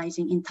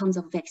utilizing in terms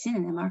of vaccine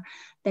NMR,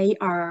 they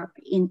are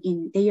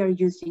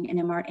using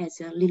NMR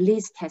as a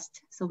release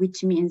test. So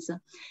which means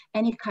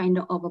any kind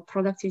of a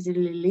product is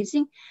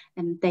releasing,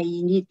 and they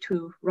need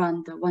to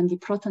run the 1D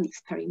proton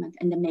experiment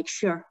and then make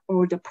sure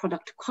all the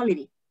product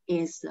quality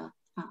is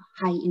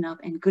high enough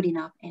and good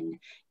enough, and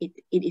it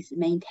is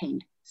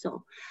maintained.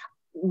 So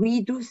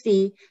we do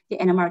see the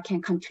NMR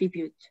can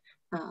contribute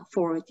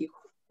for the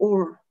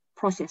whole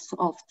process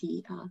of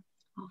the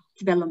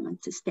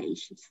development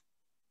stages.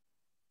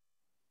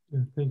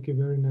 Yeah, thank you,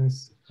 very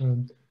nice.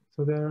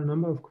 So there are a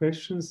number of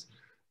questions.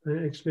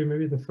 Actually,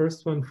 maybe the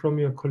first one from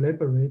your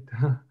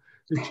collaborator,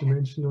 which you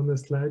mentioned on the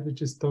slide,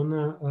 which is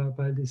Donna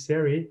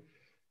Baldisseri.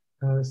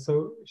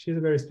 So she's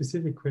a very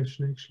specific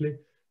question, actually.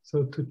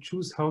 So to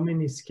choose how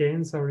many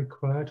scans are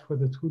required for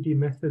the 2D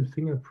methyl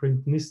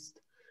fingerprint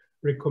NIST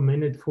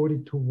recommended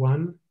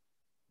 40:1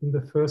 in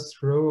the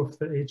first row of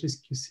the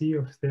HSQC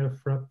of their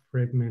FRAP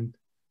fragment.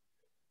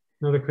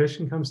 Now the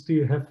question comes, do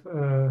you have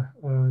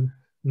a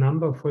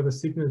number for the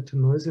signal to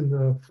noise in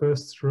the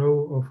first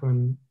row of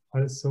an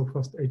also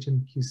fast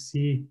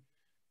HMQC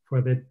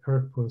for that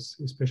purpose,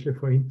 especially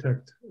for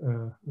intact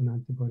an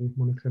antibody,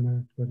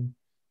 monoclonal antibody?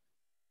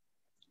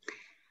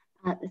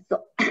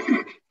 So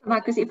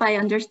Marcus, if I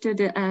understood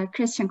the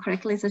question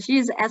correctly, so she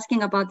is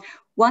asking about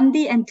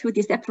 1D and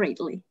 2D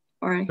separately.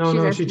 Or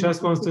no, she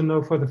just wants to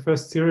know for the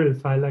first serial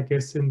file, I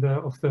guess, of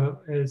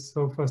the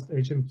so fast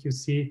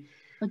HMQC,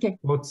 okay,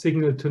 what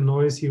signal to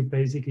noise you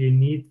basically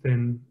need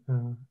then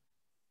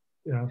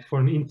for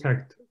an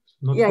intact,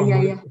 not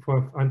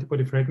for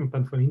antibody fragment,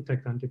 but for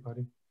intact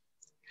antibody.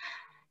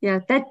 Yeah,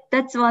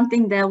 that's one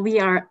thing that we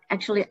are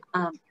actually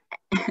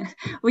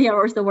we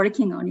are also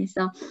working on it.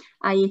 So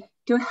I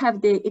do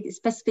have the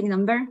specific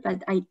number,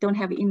 but I don't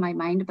have it in my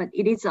mind, but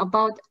it is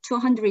about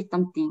 200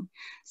 something.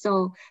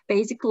 So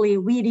basically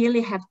we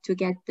really have to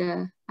get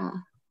the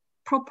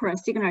proper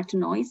signal to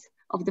noise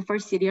of the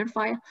first serial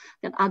file,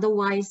 that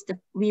otherwise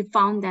we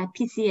found that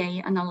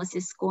PCA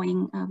analysis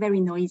going very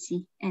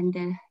noisy, and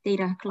the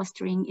data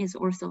clustering is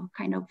also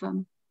kind of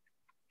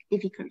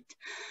difficult.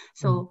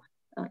 So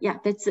yeah,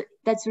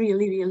 that's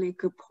really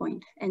good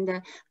point.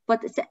 And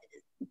but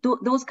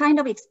those kind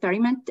of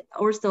experiment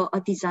also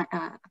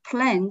are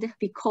planned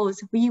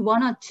because we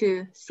wanted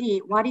to see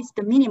what is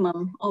the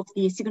minimum of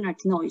the signal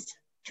to noise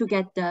to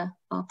get the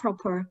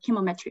proper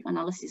chemometric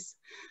analysis.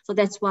 So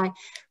that's why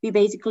we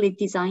basically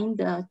designed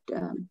the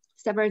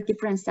several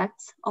different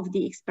sets of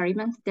the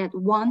experiment. That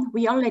one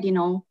we already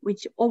know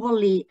which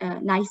overly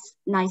nice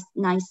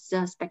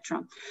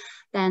spectrum.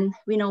 Then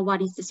we know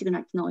what is the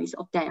signal to noise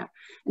of there.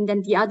 And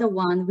then the other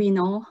one, we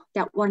know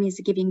that one is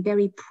giving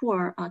very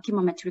poor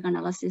chemometric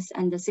analysis,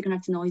 and the signal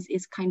to noise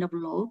is kind of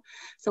low.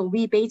 So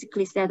we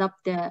basically set up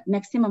the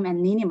maximum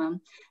and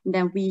minimum. And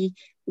then we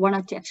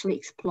wanted to actually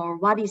explore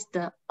what is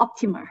the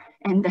optimal.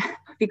 And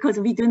because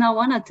we do not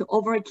want to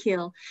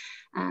overkill,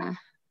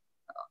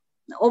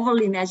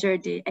 overly measure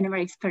the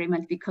NMR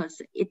experiment, because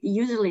it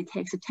usually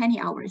takes 20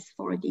 hours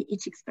for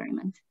each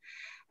experiment.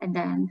 And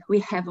then we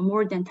have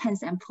more than 10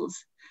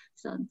 samples.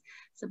 So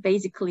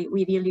basically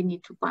we really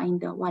need to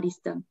find what is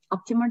the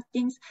optimal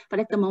things. But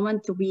at the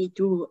moment we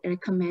do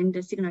recommend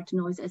the signal to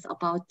noise as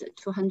about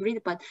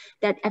 200, but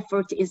that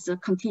effort is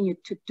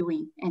continued to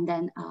doing. And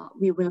then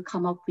we will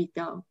come up with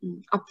the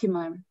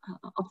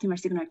optimal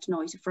signal to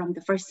noise from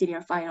the first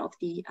serial file of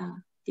the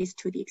this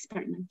 2D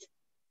experiment.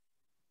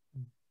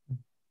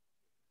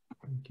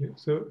 Thank you.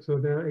 So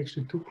there are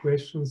actually two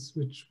questions,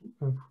 which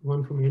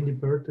one from Andy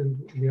Bird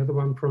and the other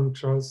one from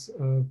Charles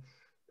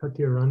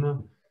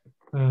Patirana,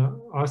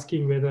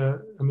 asking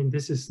whether, I mean,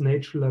 this is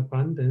natural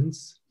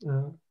abundance,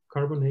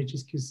 carbon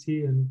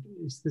HSQC, and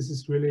this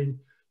is really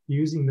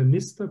using the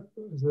NIST,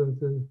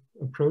 the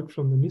approach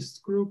from the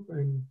NIST group,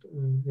 and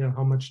yeah,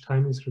 how much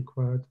time is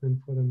required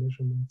then for the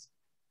measurements?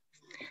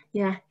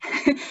 Yeah,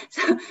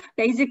 so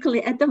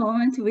basically at the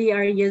moment we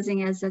are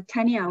using as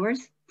 20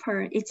 hours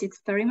per each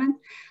experiment,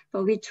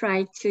 but we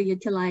try to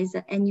utilize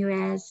the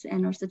NUS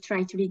and also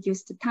try to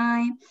reduce the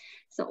time.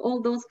 So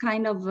all those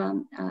kind of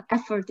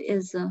effort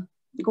is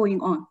going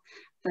on.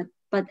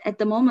 But at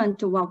the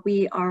moment, what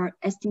we are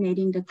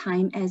estimating the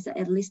time as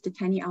at least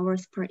 20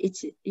 hours per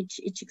each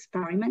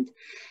experiment.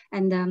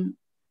 And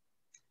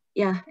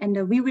yeah,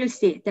 and we will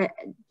see that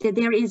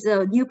there is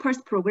a new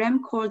PERS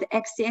program called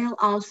XL,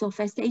 also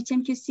fast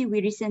HMQC.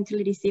 We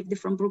recently received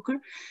from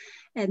Bruker,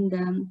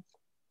 and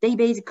they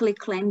basically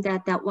claim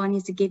that that one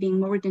is giving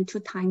more than 2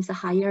 times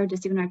higher the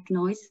signal to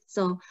noise,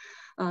 so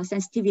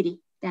sensitivity.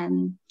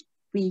 Then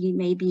we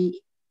may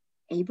be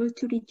able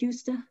to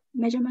reduce the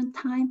measurement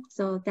time.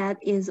 So that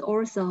is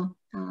also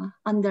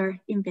under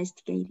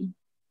investigating.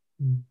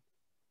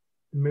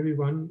 Maybe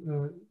one,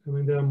 I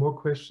mean, there are more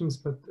questions,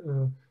 but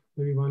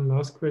maybe one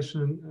last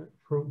question,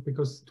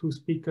 because two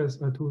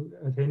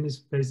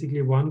attendees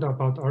basically wonder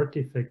about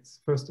artifacts.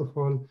 First of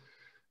all,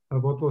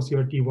 what was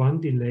your D1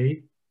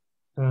 delay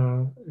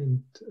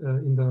in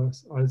the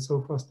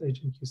also fast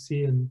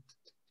HMQC, and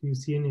do you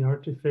see any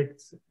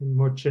artifacts? And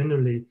more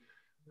generally,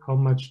 how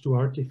much do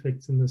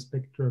artifacts in the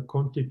spectra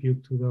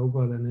contribute to the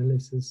overall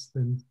analysis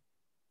then?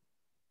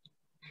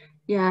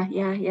 Yeah.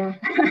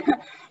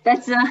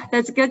 That's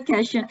a good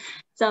question.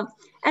 So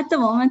at the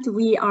moment,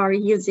 we are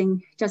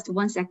using just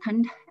 1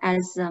 second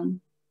as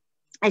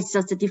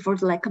just the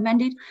default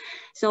recommended.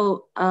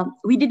 So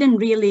we didn't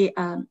really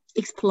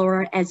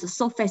explore as a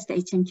so-fast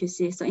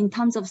HMQC. So in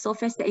terms of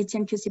so-fast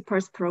HMQC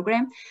PERS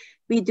program,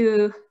 we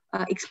do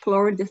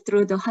explore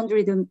through the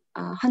 100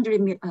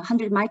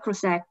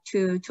 microsec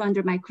to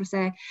 200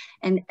 microsec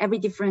and every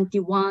different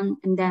D1,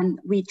 and then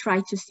we try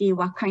to see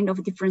what kind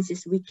of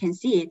differences we can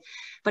see it.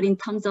 But in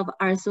terms of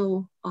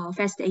also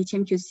fast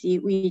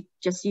HMQC, we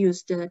just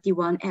use the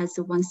D1 as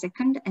 1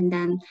 second, and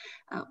then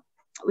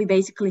we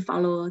basically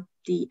follow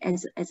the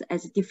as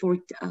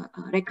default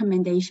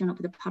recommendation of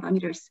the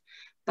parameters.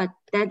 But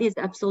that is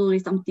absolutely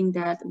something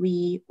that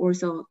we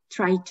also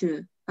try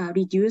to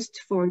reduce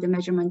for the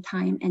measurement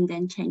time and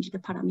then change the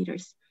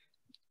parameters.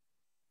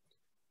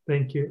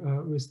 Thank you.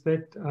 With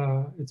that,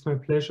 it's my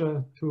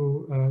pleasure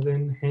to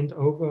then hand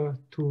over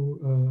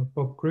to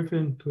Bob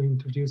Griffin to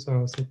introduce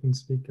our second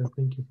speaker.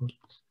 Thank you, Bob.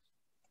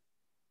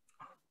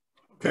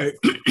 Okay.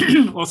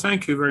 Well,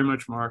 thank you very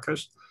much,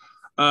 Marcus.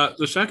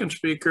 The second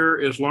speaker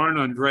is Loren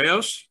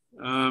Andreas,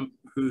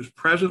 who's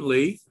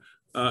presently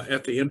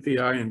at the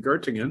NPI in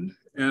Göttingen.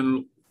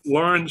 And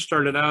Loren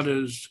started out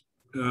his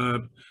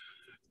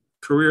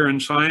career in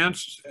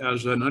science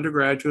as an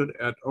undergraduate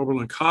at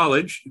Oberlin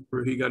College,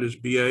 where he got his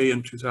BA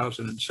in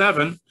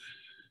 2007.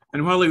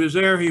 And while he was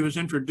there, he was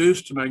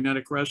introduced to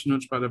magnetic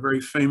resonance by the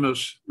very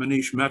famous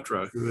Manish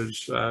Mehta, who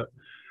has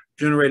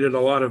generated a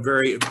lot of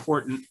very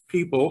important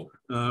people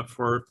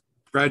for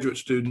graduate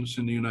students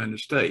in the United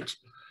States.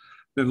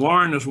 Then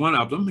Loren is one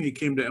of them. He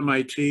came to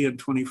MIT in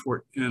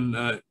 2014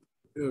 and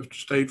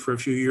stayed for a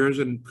few years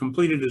and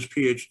completed his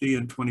PhD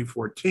in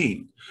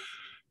 2014.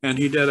 And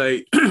he did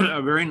a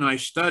very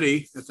nice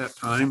study at that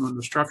time on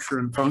the structure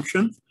and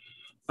function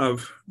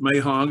of Mei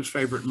Hong's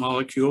favorite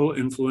molecule,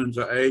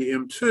 influenza A,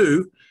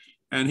 M2.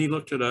 And he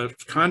looked at a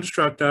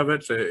construct of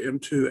it, the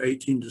M2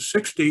 18 to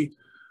 60,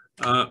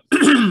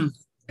 and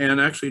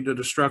actually did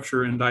a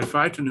structure in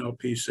diphytonyl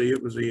PC.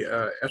 It was the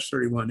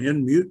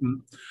S31N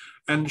mutant,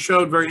 and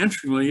showed very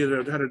interestingly that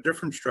it had a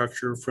different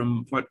structure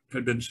from what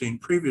had been seen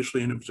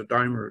previously, and it was a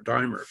dimer.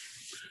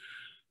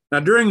 Now,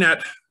 during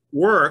that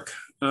work,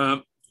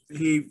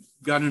 he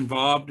got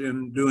involved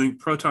in doing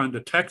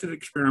proton-detected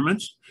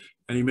experiments,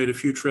 and he made a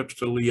few trips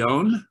to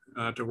Lyon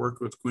to work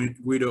with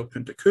Guido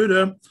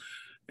Pintacuda,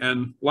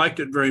 and liked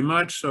it very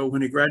much. So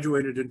when he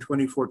graduated in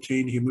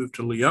 2014, he moved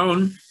to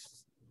Lyon,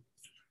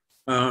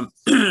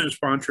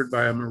 sponsored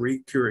by a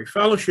Marie Curie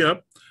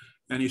Fellowship,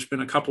 and he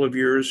spent a couple of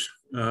years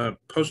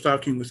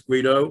postdocing with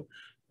Guido,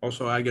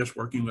 also, I guess,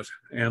 working with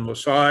Anne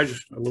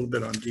Lesage, a little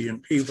bit on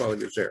DNP while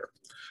he was there.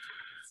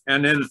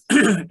 And then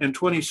in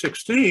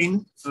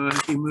 2016,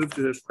 he moved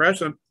to his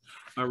present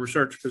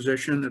research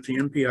position at the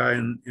NPI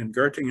in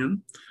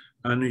Göttingen,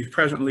 and he's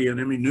presently an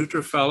Emmy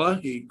Noether Fellow.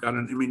 He got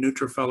an Emmy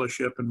Noether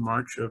Fellowship in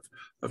March of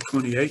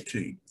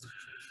 2018.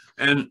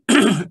 And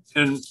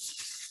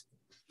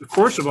the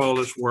course of all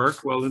this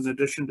work, well, in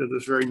addition to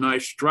this very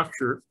nice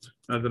structure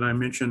that I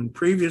mentioned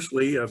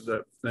previously of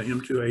the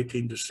M2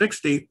 18 to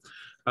 60,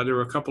 there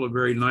were a couple of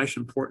very nice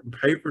important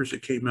papers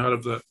that came out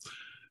of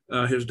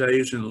his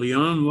days in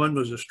Lyon. One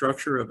was the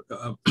structure of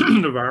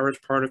the virus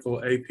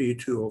particle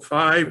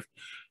AP205.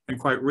 And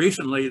quite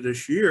recently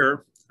this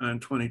year, in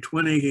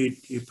 2020,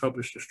 he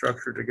published a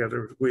structure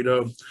together with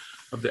Guido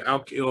of the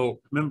alkyl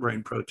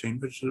membrane protein,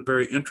 which is a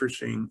very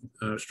interesting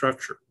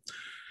structure.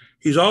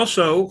 He's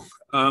also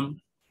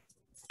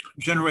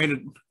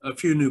generated a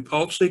few new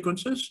pulse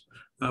sequences,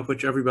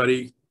 which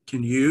everybody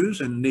can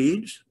use and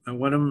needs.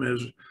 One of them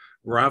is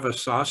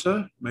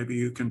Ravasasa. Maybe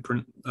you can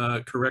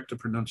correct the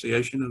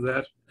pronunciation of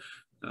that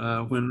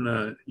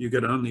when you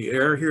get on the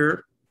air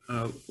here,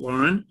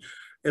 Loren.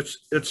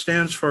 It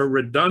stands for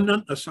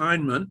redundant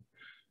assignment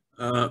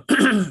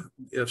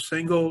of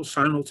single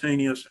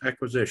simultaneous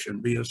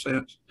acquisition,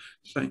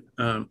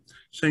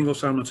 single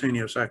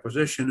simultaneous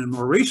acquisition. And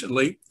more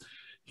recently,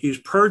 he's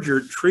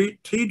perjured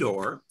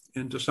TDOR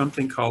into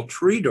something called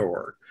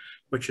TREDOR,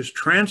 which is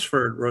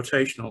transferred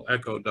rotational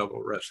echo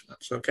double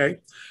resonance, okay?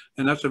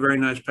 And that's a very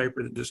nice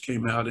paper that just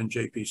came out in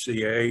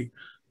JPCA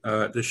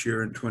this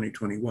year in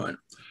 2021.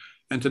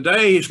 And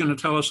today he's going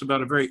to tell us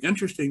about a very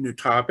interesting new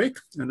topic,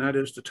 and that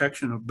is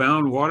detection of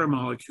bound water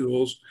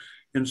molecules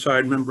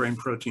inside membrane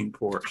protein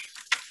pores.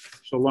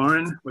 So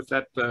Loren, with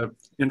that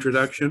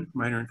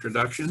minor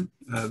introduction,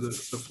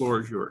 the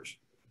floor is yours.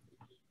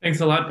 Thanks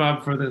a lot,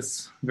 Bob, for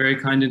this very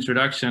kind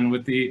introduction.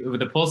 With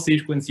the pulse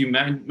sequence you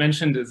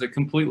mentioned is a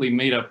completely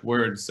made up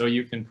word, so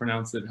you can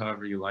pronounce it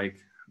however you like.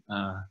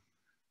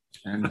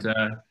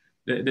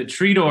 The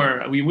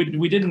TREDOR,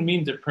 we didn't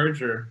mean to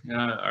perjure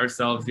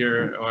ourselves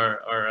here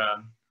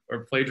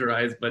or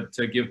plagiarize, but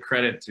to give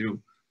credit to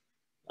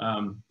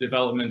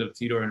development of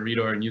TDOR and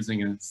REDOR and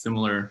using a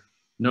similar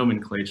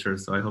nomenclature.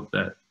 So I hope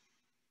that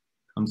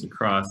comes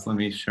across. Let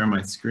me share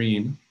my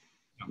screen.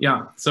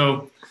 Yeah,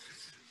 so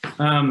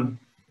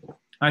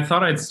I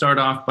thought I'd start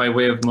off by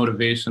way of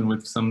motivation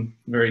with some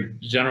very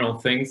general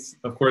things.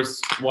 Of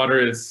course, water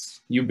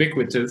is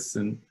ubiquitous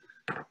in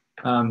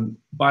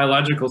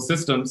biological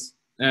systems,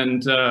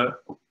 and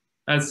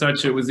as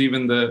such, it was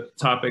even the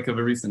topic of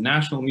a recent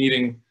national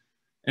meeting,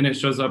 and it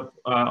shows up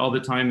all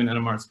the time in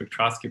NMR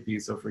spectroscopy.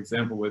 So for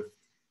example, with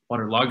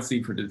water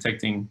log-C for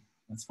detecting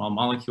small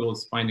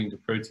molecules, binding to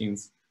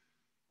proteins.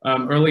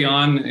 Early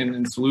on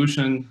in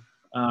solution,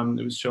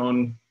 it was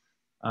shown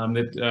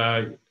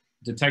that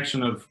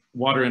detection of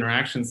water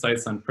interaction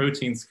sites on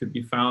proteins could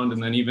be found,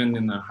 and then even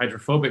in the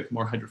hydrophobic,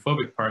 more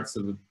hydrophobic parts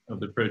of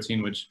the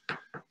protein, which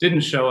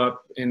didn't show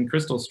up in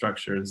crystal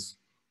structures.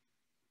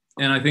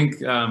 And I think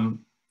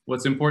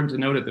what's important to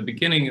note at the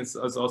beginning is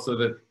also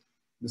that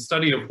the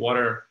study of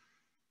water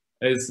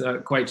is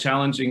quite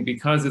challenging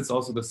because it's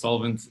also the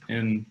solvent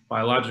in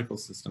biological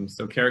systems.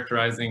 So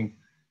characterizing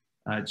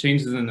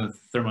changes in the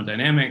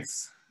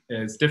thermodynamics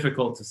is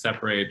difficult to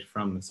separate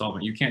from the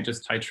solvent. You can't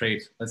just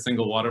titrate a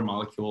single water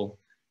molecule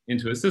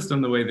into a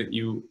system the way that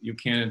you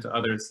can into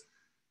others.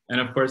 And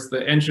of course,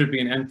 the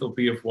entropy and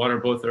enthalpy of water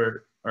both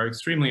are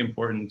extremely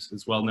important,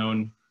 as well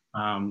known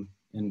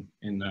in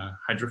the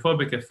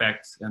hydrophobic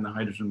effect and the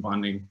hydrogen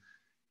bonding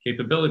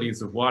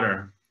capabilities of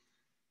water.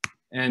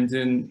 And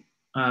in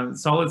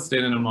solid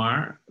state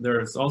NMR,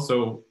 there's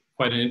also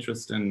quite an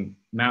interest in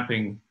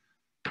mapping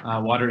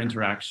water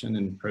interaction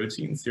in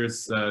proteins.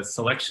 Here's a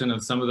selection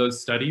of some of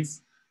those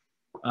studies.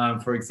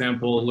 For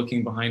example,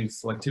 looking behind a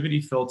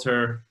selectivity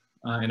filter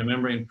in a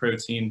membrane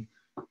protein,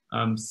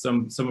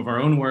 some of our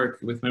own work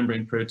with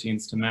membrane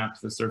proteins to map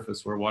the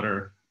surface where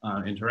water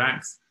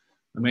interacts.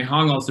 Mei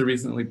Hong also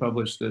recently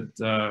published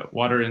that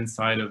water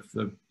inside of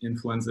the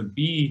influenza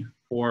B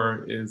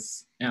pore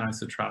is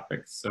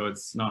anisotropic, so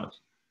it's not,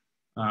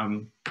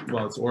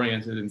 well, it's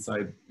oriented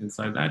inside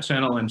that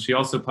channel. And she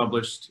also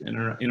published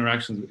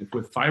interactions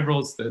with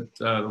fibrils that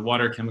the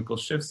water chemical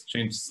shifts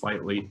change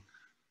slightly.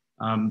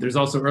 There's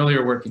also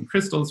earlier work in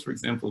crystals, for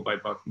example, by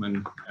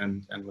Buckman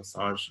and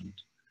Lesage and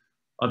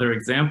other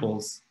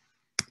examples.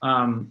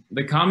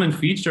 The common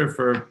feature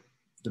for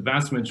the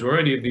vast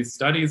majority of these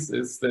studies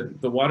is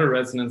that the water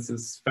resonance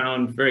is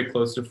found very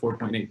close to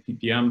 4.8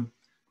 ppm.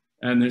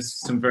 And there's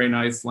some very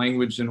nice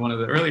language in one of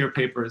the earlier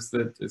papers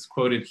that is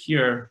quoted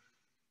here.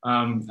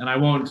 And I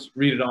won't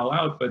read it all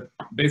out, but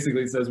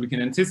basically it says we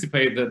can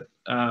anticipate that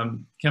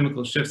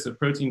chemical shifts of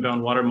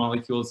protein-bound water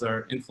molecules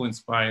are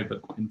influenced by the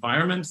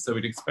environment. So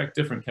we'd expect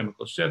different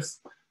chemical shifts.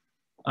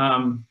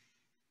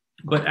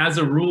 But as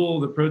a rule,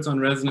 the proton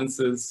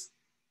resonances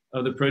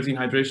of the protein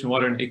hydration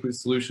water in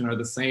aqueous solution are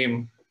the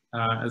same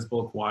as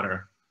bulk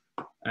water.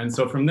 And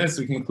so from this,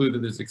 we conclude that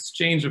there's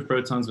exchange of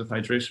protons with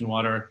hydration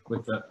water,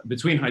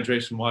 between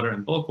hydration water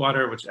and bulk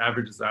water, which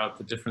averages out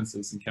the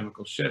differences in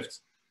chemical shift.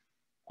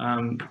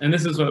 And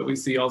this is what we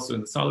see also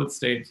in the solid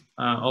state,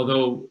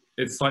 although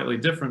it's slightly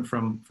different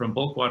from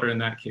bulk water in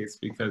that case,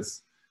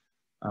 because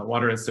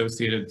water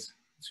associated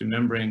to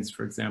membranes,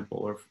 for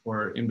example,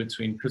 or in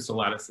between crystal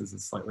lattices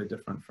is slightly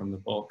different from the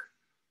bulk.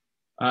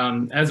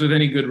 As with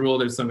any good rule,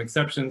 there's some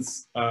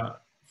exceptions.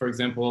 For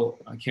example,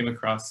 I came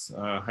across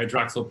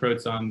hydroxyl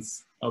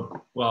protons.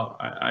 Oh, well,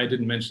 I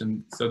didn't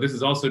mention, so this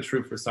is also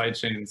true for side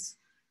chains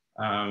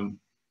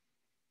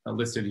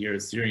listed here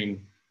as serine,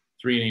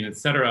 threonine, et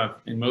cetera,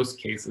 in most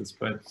cases,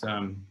 but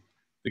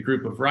the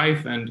group of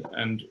Reif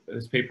and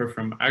this paper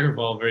from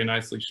Agrawal very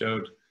nicely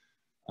showed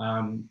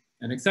an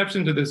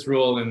exception to this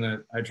rule in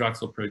the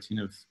hydroxyl protein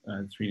of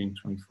threonine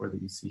 24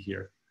 that you see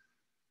here.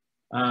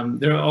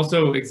 There are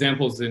also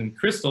examples in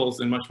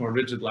crystals in much more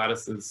rigid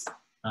lattices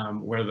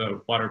where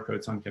the water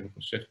proton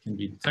chemical shift can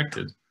be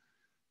detected.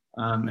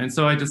 And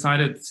so I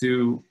decided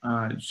to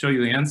show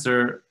you the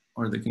answer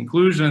or the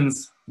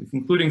conclusions, the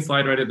concluding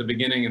slide right at the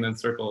beginning, and then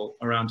circle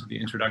around to the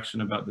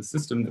introduction about the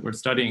system that we're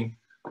studying.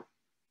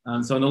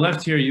 So on the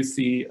left here, you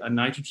see a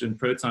nitrogen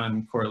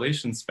proton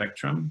correlation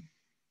spectrum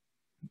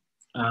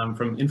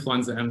from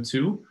influenza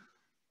M2.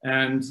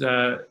 And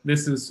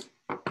this is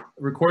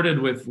recorded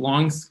with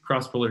long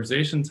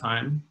cross-polarization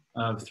time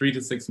of 3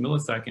 to 6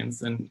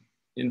 milliseconds. And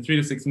in 3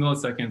 to 6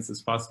 milliseconds,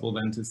 it's possible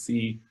then to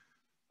see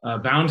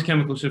bound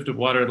chemical shift of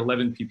water at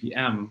 11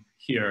 ppm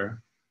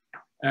here.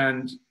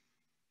 And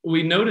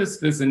we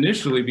noticed this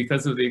initially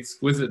because of the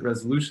exquisite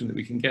resolution that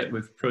we can get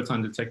with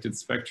proton-detected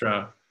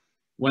spectra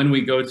when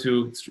we go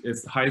to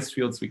its highest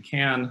fields we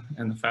can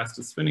and the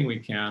fastest spinning we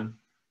can.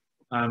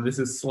 This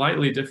is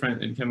slightly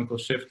different in chemical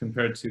shift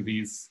compared to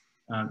these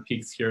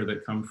peaks here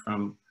that come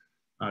from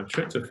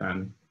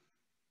tryptophan.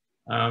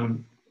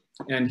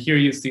 And here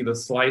you see the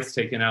slice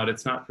taken out.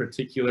 It's not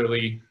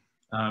particularly,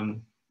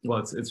 well,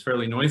 it's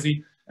fairly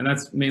noisy. And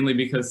that's mainly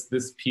because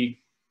this peak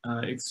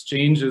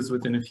exchanges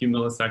within a few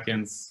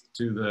milliseconds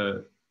to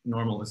the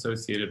normal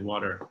associated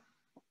water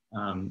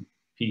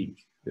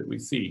peak that we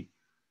see.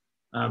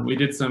 We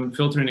did some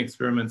filtering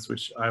experiments,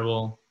 which I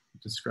will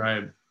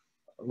describe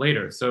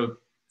later. So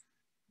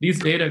these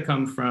data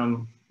come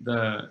from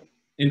the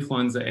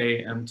influenza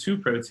A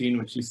M2 protein,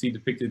 which you see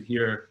depicted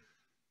here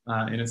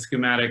in a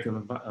schematic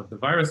of the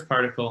virus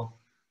particle.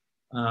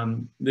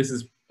 This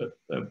is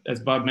as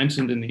Bob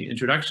mentioned in the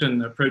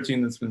introduction, a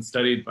protein that's been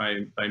studied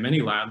by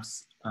many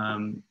labs.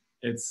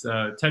 It's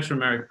a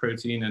tetrameric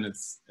protein, and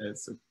it's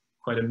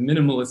quite a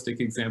minimalistic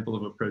example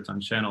of a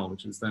proton channel,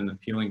 which is then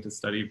appealing to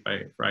study by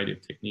a variety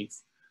of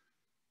techniques.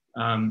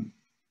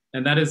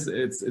 And that is,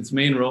 its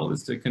main role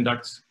is to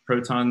conduct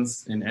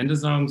protons in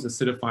endosomes,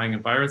 acidifying a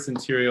virus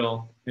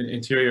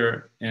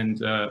interior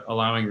and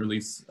allowing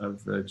release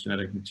of the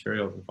genetic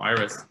material of the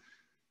virus.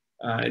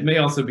 It may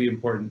also be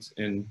important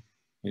in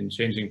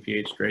changing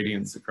pH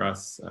gradients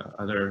across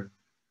other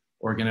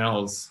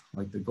organelles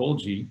like the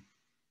Golgi.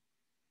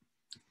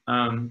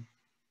 And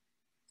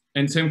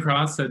Tim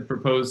Cross had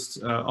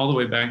proposed all the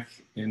way back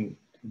in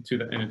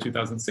a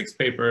 2006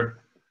 paper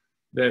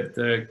that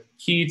the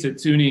key to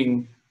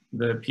tuning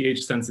the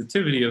pH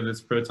sensitivity of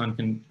this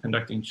proton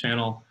conducting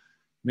channel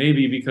may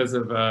be because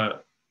of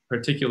a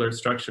particular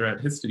structure at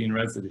histidine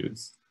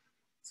residues.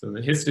 So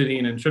the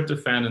histidine and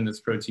tryptophan in this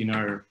protein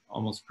are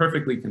almost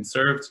perfectly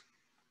conserved.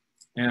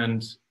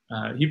 And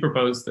he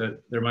proposed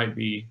that there might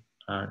be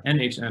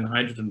NHN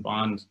hydrogen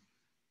bond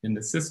in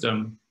the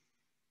system,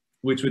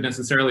 which would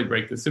necessarily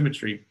break the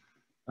symmetry.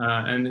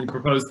 And he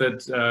proposed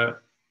that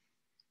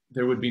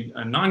there would be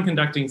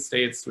non-conducting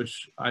states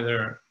which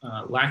either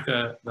lack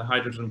the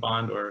hydrogen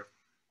bond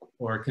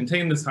or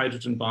contain this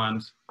hydrogen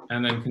bond,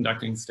 and then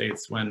conducting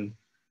states when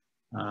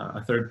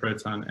a third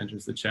proton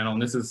enters the channel.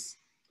 And this is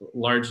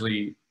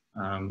largely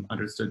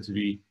understood to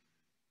be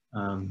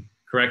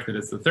correct, that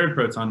it's the third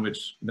proton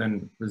which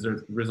then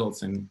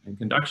results in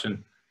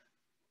conduction.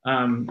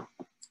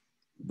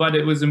 But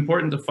it was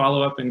important to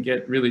follow up and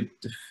get really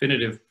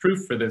definitive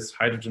proof for this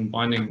hydrogen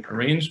bonding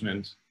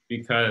arrangement,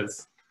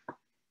 because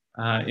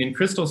in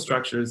crystal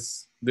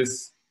structures,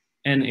 this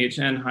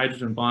NHN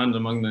hydrogen bond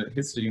among the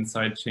histidine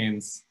side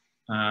chains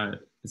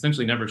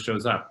essentially never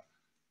shows up.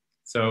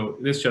 So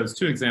this shows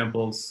two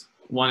examples,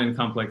 one in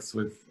complex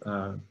with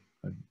a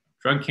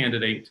drug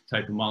candidate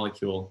type of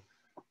molecule.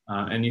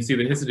 And you see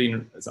the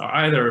histidines are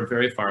either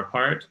very far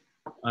apart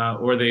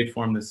or they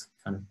form this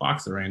kind of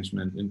box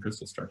arrangement in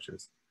crystal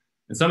structures.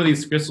 And some of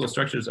these crystal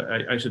structures,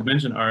 I should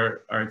mention,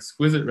 are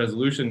exquisite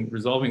resolution,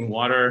 resolving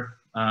water.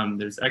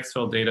 There's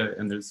XFEL data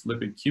and there's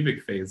lipid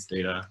cubic phase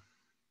data.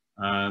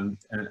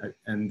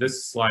 And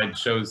this slide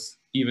shows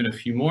even a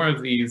few more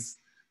of these,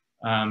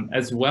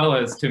 as well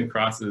as Tim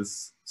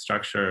Cross's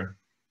structure,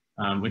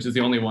 which is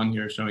the only one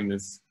here showing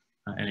this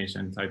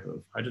NHN type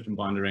of hydrogen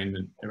bond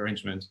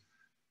arrangement.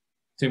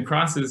 Tim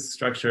Cross's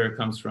structure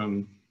comes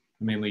from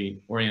a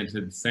mainly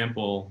oriented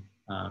sample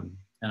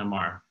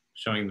NMR,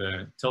 showing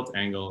the tilt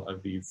angle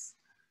of these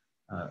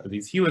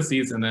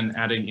helices, and then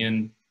adding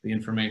in the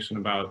information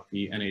about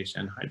the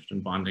NHN hydrogen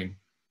bonding.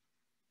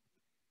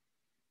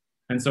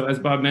 And so, as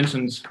Bob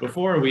mentioned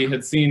before, we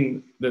had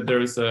seen that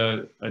there's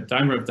a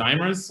dimer of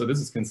dimers. So this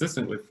is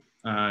consistent with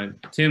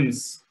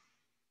Tim's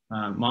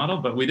model,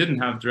 but we didn't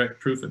have direct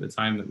proof at the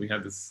time that we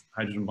had this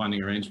hydrogen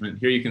bonding arrangement.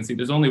 Here you can see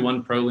there's only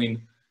one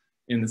proline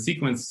in the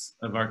sequence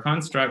of our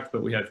construct,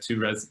 but we have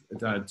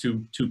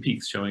two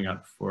peaks showing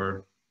up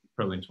for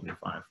proline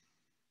 25.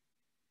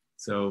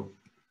 So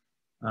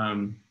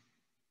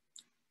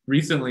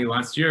recently,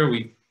 last year,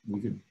 we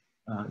could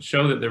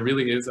show that there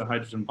really is a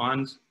hydrogen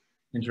bond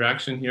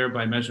interaction here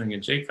by measuring a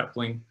J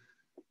coupling,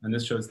 and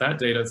this shows that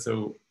data.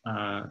 So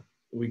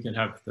we can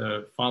have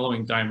the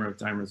following dimer of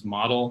dimers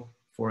model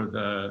for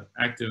the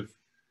active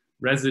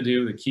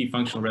residue, the key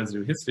functional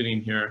residue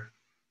histidine here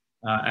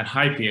at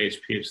high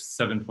pH, pH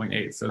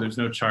 7.8. So there's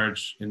no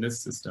charge in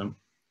this system.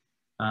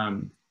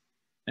 And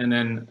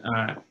then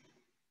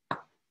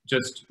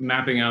just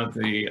mapping out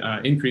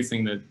the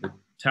increasing the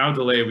tau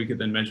delay, we could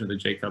then measure the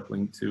J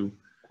coupling to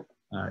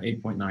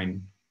 8.9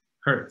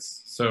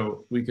 Hertz.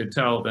 So we could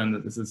tell then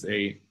that this is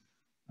a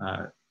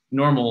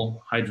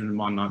normal hydrogen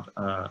bond, not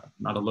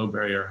a low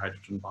barrier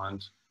hydrogen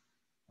bond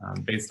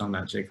based on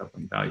that J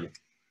coupling value.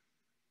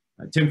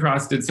 Tim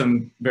Cross did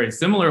some very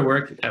similar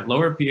work at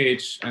lower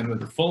pH and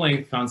with a full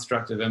length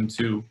construct of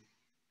M2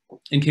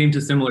 and came to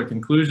similar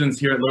conclusions.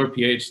 Here at lower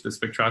pH, the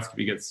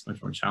spectroscopy gets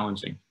much more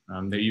challenging.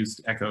 They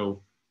used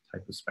echo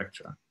type of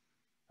spectra.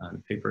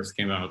 The papers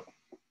came out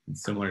in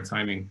similar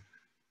timing.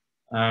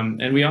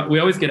 And we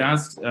always get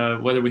asked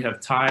whether we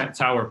have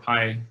tau or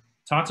pi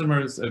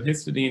tautomers of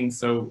histidine.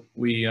 So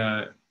we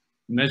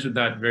measured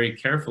that very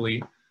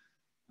carefully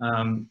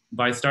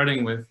by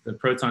starting with the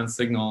proton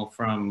signal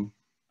from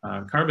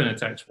carbon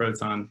attached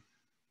proton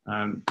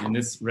in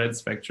this red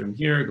spectrum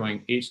here,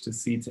 going H to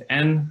C to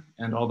N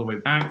and all the way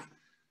back.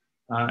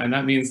 And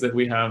that means that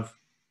we have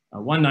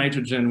one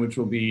nitrogen, which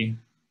will be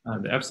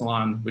the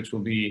epsilon, which will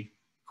be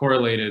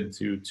correlated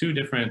to two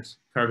different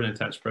carbon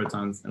attached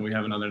protons, and we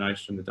have another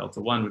nitrogen, the delta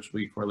 1, which will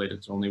be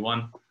correlated to only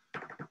one.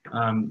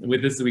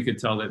 With this, we could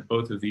tell that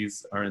both of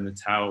these are in the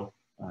tau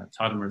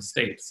tautomer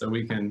state. So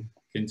we can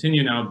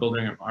continue now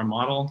building our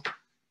model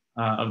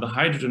of the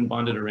hydrogen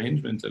bonded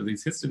arrangement of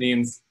these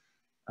histidines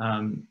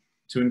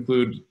to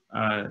include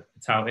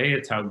tau A,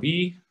 a tau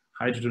B,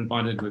 hydrogen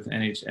bonded with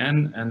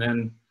NHN, and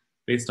then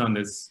based on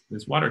this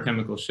water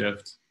chemical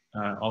shift,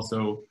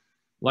 also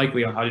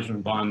likely a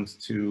hydrogen bond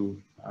to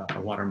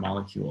a water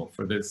molecule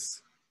for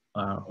this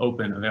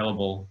open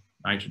available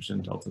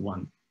nitrogen delta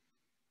 1.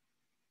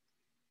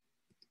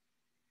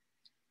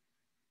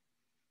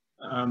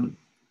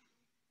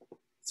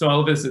 So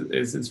all of this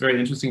is very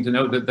interesting to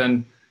note that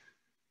then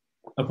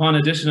upon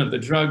addition of the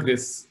drug,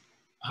 this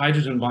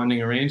hydrogen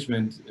bonding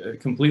arrangement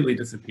completely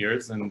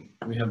disappears, and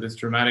we have this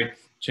dramatic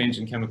change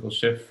in chemical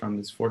shift from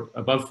this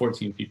above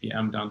 14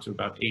 ppm down to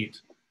about 8.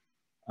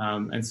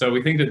 And so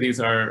we think that these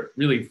are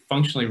really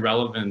functionally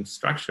relevant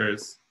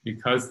structures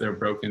because they're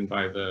broken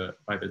by the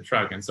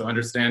drug. And so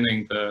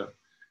understanding the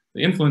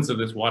influence of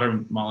this water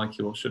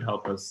molecule should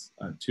help us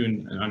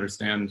tune and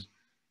understand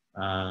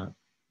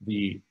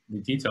the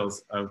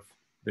details of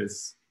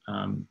this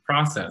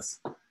process.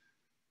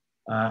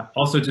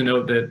 Also to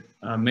note that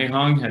Mei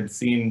Hong had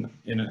seen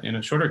in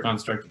a shorter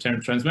construct,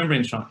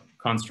 transmembrane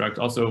construct,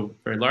 also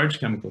very large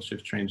chemical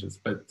shift changes,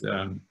 but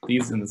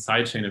these in the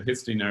side chain of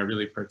histidine are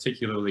really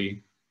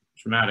particularly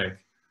dramatic.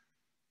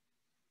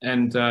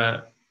 And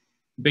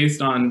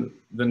based on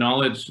the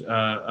knowledge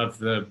of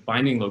the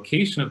binding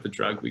location of the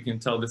drug, we can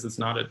tell this is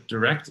not a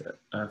direct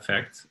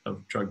effect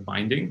of drug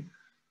binding.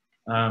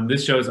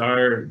 This shows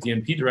our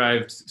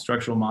DNP-derived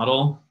structural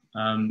model,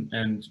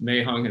 and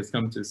Mei Hong has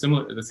come to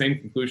the same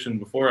conclusion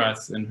before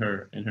us in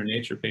her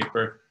Nature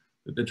paper,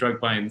 that the drug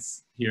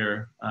binds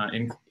here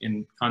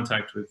in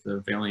contact with the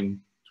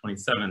valine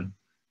 27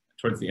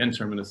 towards the N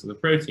terminus of the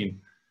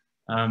protein.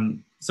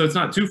 So it's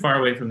not too far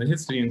away from the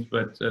histidines,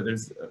 but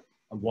there's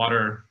a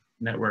water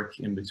network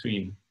in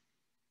between.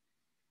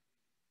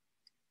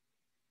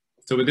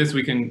 So with this,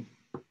 we can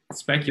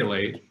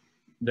speculate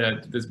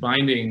that this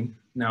binding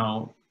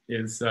now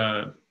is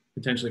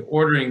potentially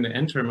ordering the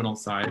N-terminal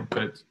side,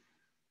 but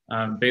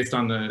based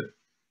on the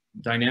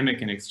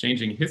dynamic and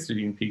exchanging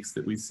histidine peaks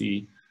that we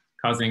see,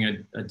 causing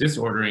a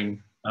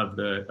disordering of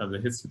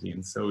the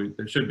histidines. So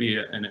there should be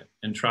an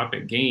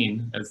entropic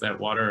gain as that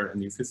water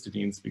and these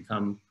histidines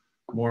become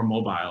more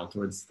mobile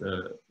towards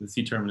the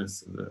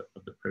C-terminus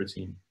of the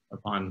protein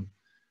upon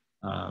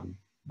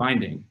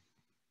binding.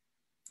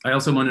 I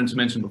also wanted to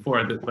mention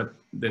before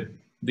that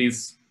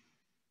these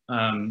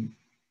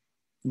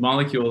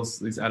molecules,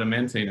 these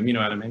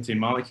amino-adamantane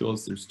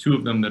molecules, there's 2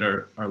 of them that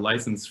are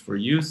licensed for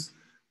use,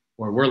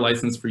 or were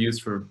licensed for use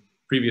for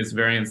previous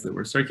variants that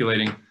were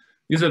circulating.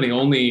 These are the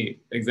only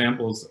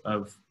examples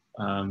of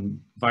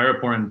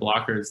viroporin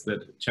blockers,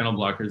 channel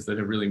blockers that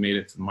have really made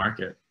it to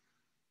market.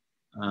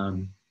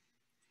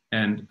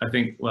 And I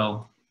think,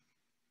 well,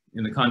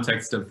 in the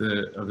context of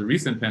the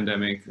recent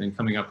pandemic, and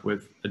coming up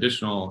with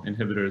additional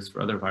inhibitors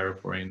for other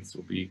viroporins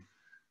will be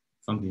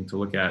something to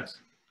look at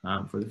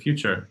for the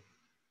future.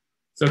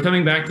 So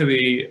coming back to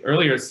the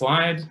earlier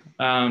slide,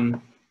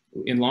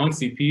 in long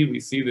CP, we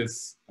see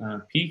this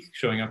peak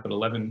showing up at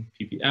 11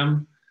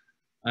 ppm.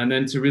 And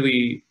then to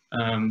really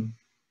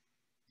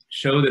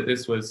show that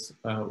this was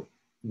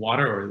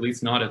water, or at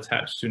least not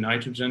attached to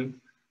nitrogen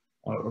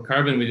or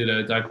carbon, we did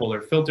a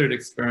dipolar filtered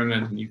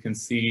experiment, and you can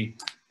see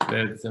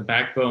that the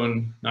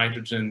backbone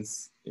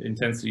nitrogen's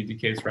intensity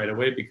decays right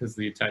away because of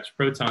the attached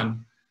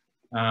proton.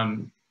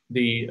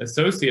 The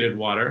associated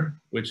water,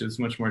 which is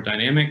much more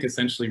dynamic,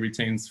 essentially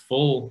retains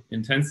full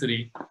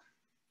intensity,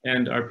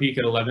 and our peak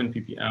at 11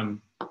 ppm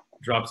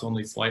drops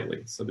only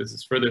slightly. So this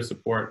is further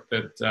support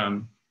that,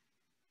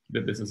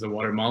 that this is a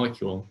water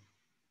molecule.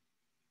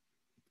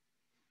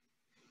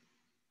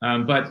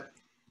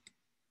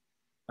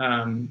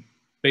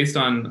 Based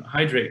on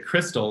hydrate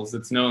crystals,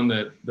 it's known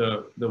that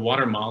the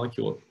water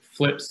molecule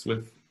flips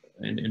with,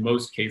 in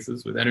most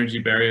cases, with energy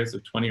barriers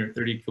of 20 or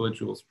 30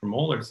 kilojoules per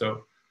mole or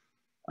so.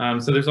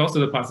 So there's also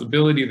the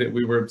possibility that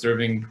we were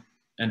observing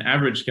an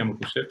average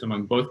chemical shift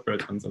among both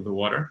protons of the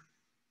water.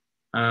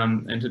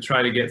 And to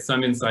try to get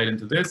some insight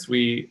into this,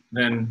 we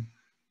then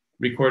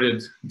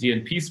recorded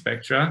DNP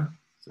spectra.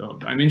 So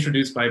I'm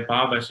introduced by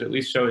Bob, I should at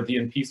least show a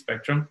DNP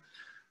spectrum.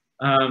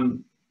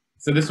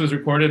 So this was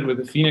recorded with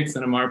a Phoenix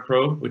NMR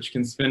probe, which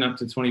can spin up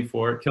to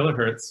 24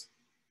 kilohertz.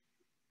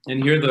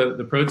 And here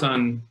the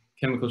proton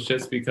chemical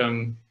shifts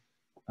become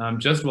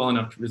just well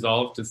enough to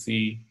resolve to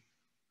see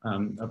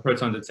a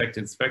proton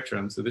detected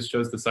spectrum. So this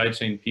shows the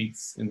sidechain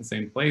peaks in the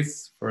same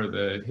place for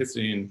the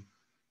histidine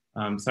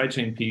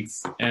sidechain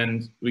peaks.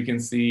 And we can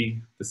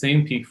see the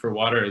same peak for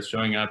water is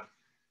showing up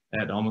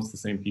at almost the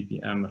same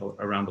ppm at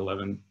around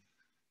 11.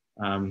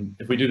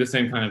 If we do the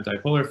same kind of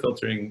dipolar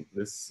filtering,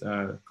 this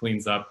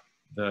cleans up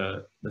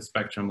the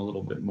spectrum a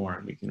little bit more,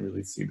 and we can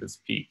really see this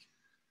peak.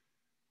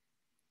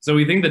 So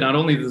we think that not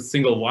only is it a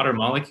single water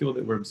molecule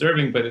that we're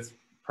observing, but it's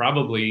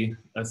probably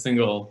a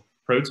single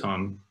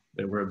proton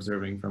that we're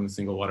observing from a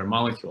single water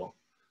molecule.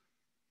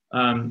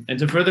 And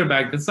to further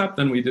back this up,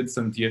 then we did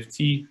some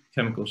DFT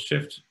chemical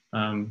shift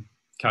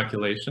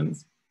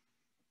calculations.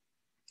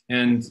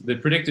 And the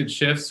predicted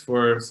shifts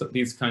for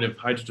these kind of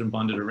hydrogen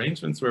bonded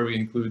arrangements, where we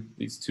include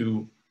these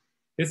 2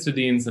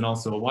 histidines and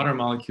also a water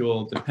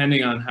molecule,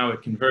 depending on how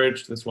it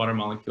converged, this water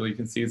molecule you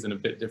can see is in a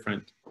bit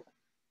different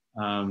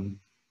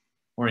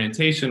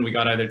orientation. We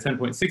got either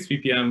 10.6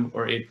 ppm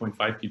or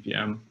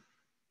 8.5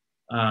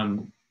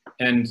 ppm.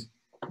 And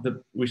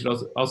we should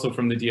also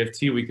from the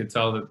DFT, we could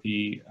tell that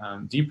the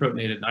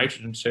deprotonated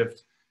nitrogen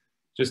shift,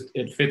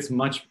 it fits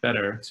much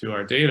better to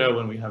our data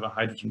when we have a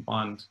hydrogen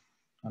bond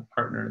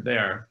partner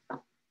there.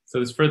 So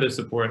this further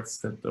supports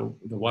that the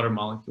water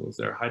molecules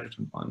are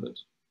hydrogen bonded.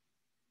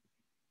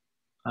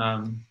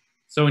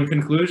 So in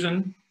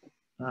conclusion,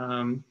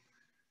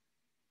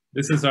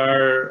 this is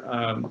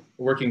our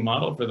working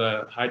model for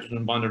the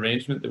hydrogen bond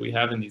arrangement that we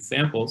have in these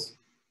samples.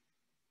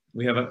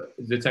 We have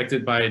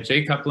detected by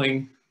J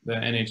coupling the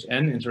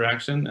NHN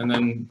interaction, and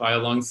then by a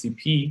long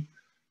CP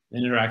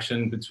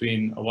interaction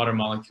between a water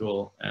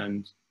molecule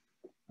and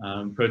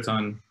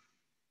the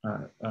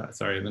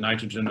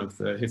nitrogen of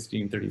the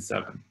histidine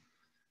 37.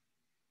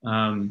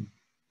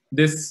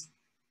 This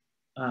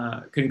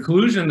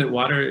conclusion that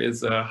water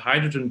is a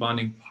hydrogen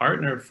bonding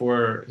partner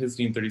for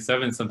histidine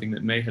 37 is something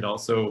that May had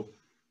also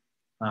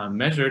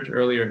measured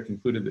earlier. It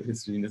concluded that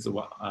histidine is a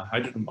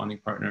hydrogen bonding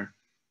partner.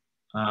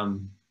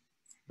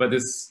 But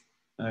this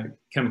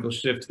chemical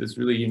shift, this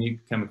really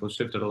unique chemical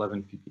shift at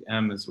 11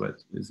 ppm is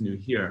what is new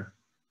here.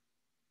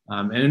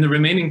 And in the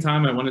remaining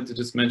time, I wanted to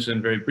just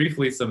mention very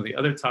briefly some of the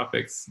other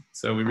topics.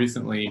 So we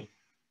recently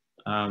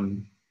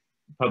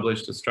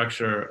published a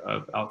structure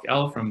of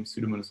alk-L from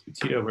Pseudomonas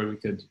butida, where we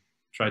could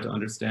try to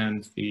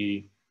understand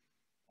the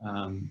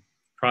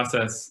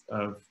process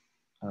of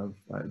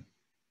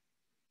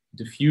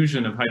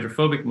diffusion of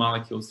hydrophobic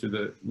molecules through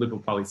the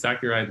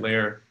lipopolysaccharide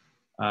layer.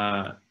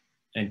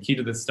 And key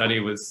to this study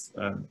was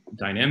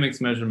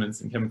dynamics measurements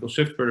and chemical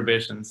shift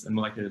perturbations and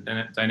molecular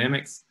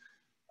dynamics,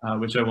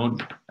 which I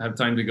won't have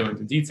time to go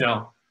into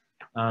detail,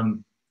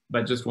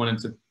 but just wanted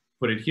to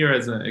put it here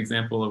as an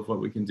example of what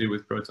we can do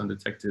with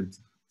proton-detected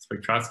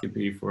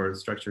spectroscopy for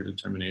structure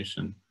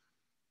determination,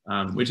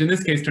 which in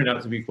this case turned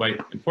out to be quite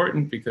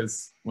important,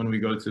 because when we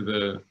go to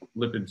the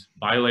lipid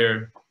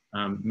bilayer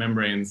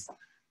membranes,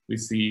 we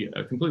see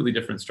a completely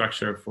different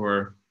structure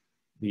for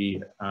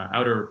the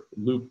outer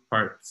loop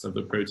parts of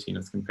the protein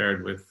as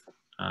compared with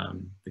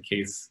the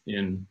case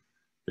in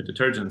the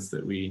detergents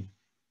that we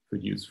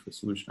could use for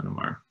solution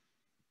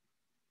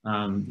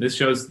NMR. This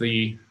shows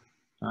the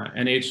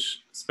NH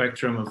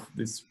spectrum of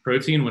this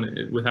protein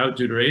when without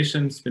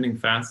deuteration, spinning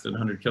fast at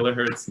 100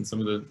 kilohertz, and some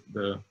of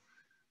the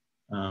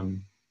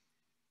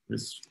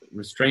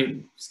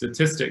restraint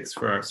statistics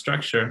for our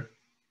structure.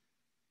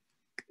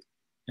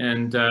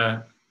 And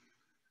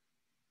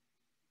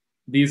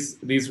these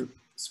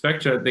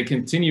spectra, they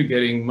continue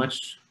getting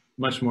much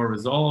more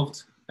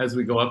resolved as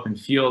we go up in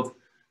field.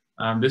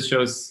 This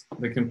shows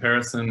the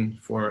comparison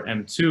for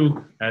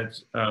M2 at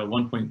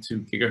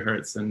 1.2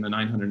 gigahertz and the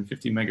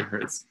 950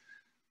 megahertz.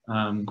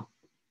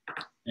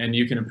 And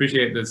you can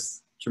appreciate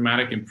this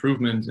dramatic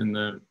improvement in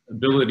the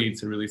ability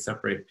to really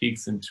separate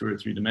peaks in 2 or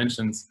 3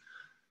 dimensions.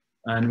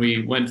 And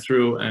we went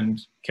through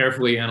and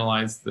carefully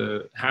analyzed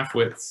the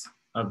half-widths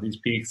of these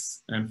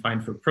peaks, and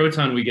find for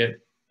proton we get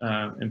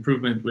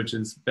improvement which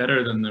is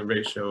better than the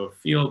ratio of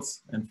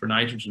fields, and for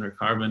nitrogen or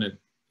carbon it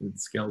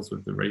scales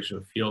with the ratio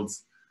of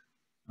fields.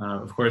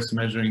 Of course,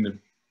 measuring the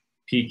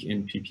peak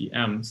in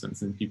ppm,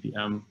 since in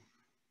ppm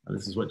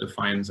this is what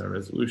defines our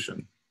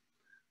resolution.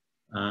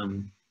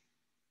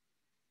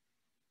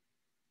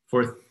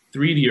 For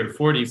 3D or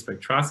 4D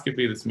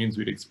spectroscopy, this means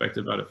we'd expect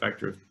about a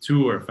factor of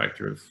 2 or a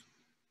factor of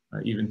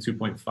even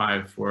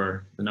 2.5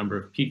 for the number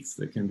of peaks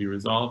that can be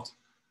resolved.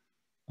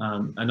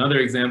 Another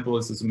example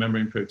is this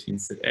membrane protein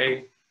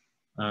CYT-A,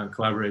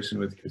 collaboration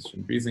with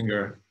Christian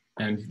Briesinger,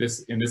 and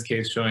this, in this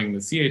case, showing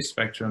the CH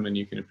spectrum, and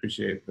you can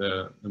appreciate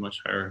the much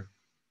higher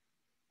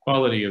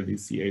quality of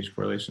these CH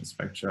correlation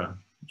spectra,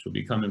 which will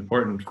become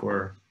important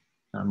for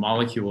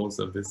molecules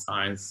of this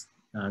size,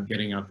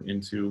 getting up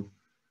into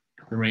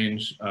the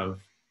range of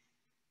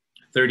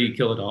 30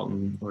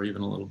 kilodalton or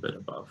even a little bit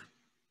above.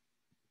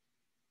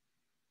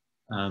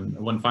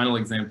 One final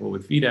example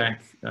with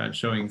VDAC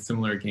showing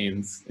similar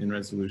gains in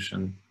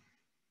resolution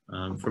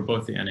for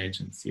both the NH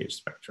and CH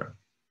spectra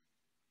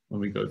when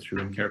we go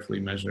through and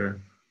carefully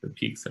measure the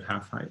peaks at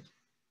half height.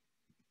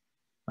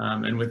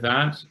 And with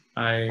that,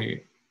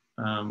 I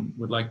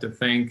would like to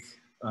thank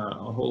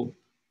a whole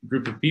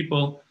group of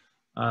people.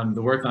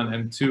 The work on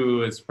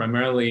M2 is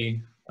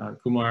primarily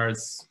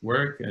Kumar's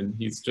work, and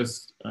he's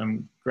just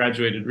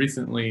graduated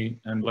recently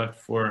and left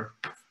for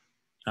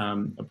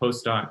a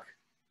postdoc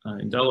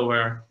in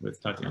Delaware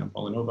with Tatiana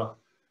Polanova.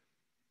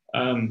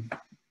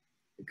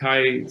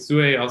 Kai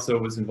Sue also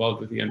was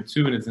involved with the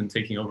M2 and is in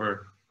taking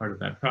over part of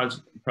that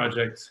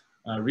project.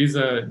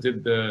 Riza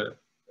did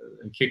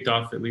kicked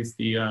off at least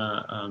the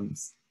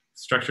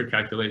structure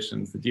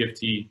calculations, the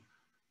DFT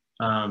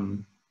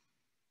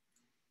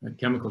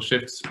chemical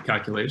shift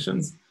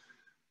calculations.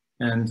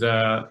 And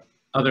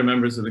other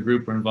members of the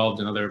group were involved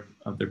in other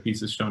of their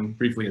pieces shown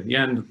briefly at the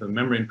end, the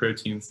membrane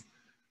proteins.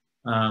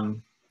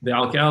 The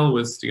alk-L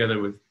was together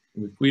with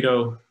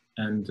Guido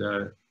and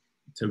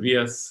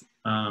Tobias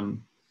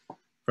from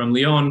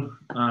Lyon.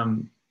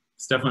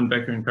 Stefan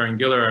Becker and Karin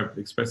Giller are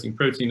expressing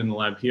protein in the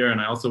lab here. And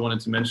I also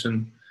wanted to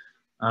mention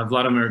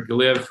Vladimir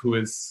Galev, who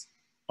is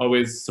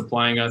always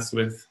supplying us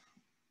with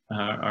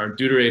our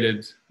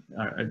deuterated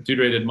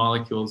deuterated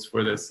molecules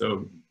for this.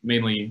 So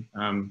mainly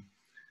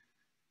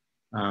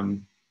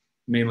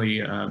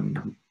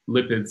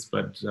lipids,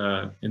 but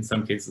in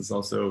some cases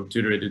also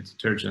deuterated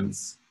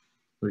detergents,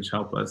 which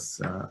help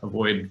us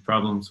avoid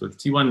problems with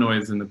T1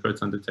 noise in the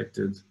proton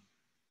detected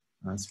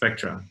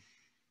spectra.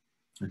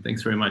 And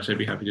thanks very much. I'd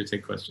be happy to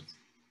take questions.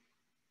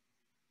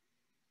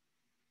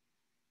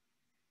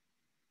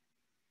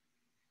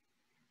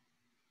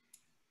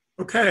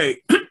 Okay,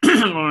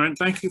 Loren,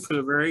 thank you for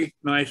the very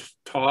nice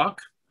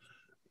talk.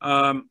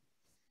 I'll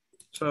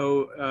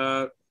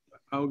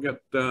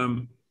get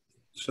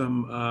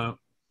I'll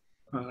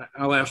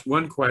ask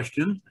one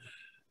question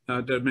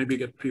to maybe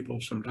get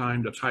people some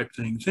time to type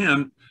things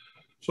in.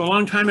 So a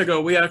long time ago,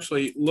 we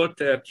actually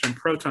looked at some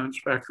proton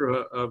spectra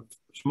of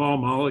small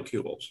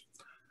molecules.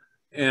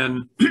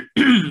 And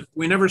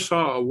we never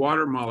saw a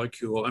water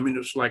molecule. I mean,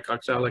 it's like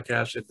oxalic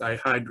acid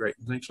dihydrate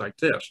and things like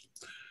this.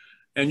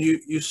 And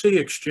you see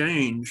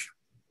exchange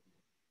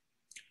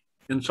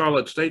in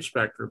solid state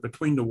spectra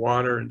between the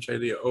water and say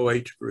the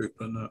OH group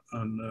and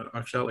the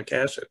oxalic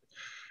acid.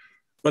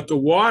 But the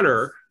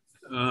water,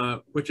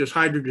 which is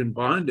hydrogen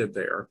bonded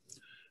there,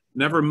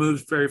 never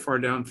moves very far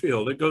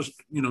downfield. It goes,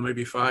 you know,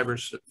 maybe 5 or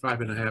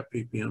 5.5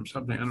 ppm,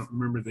 something. I don't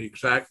remember the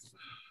exact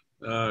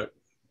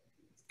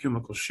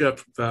chemical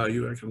shift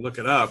value. I can look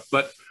it up.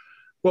 But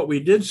what we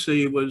did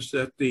see was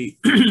that the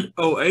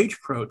OH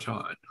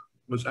proton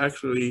was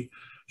actually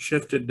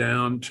shifted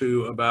down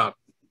to about,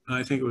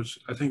 I think it was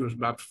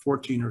about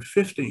 14 or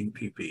 15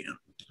 ppm.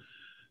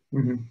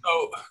 Mm-hmm.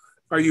 So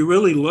are you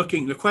really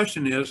looking, the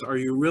question is, are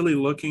you really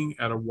looking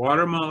at a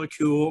water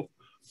molecule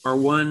or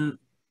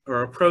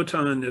a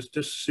proton that's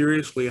just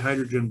seriously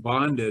hydrogen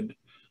bonded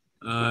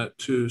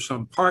to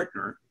some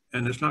partner,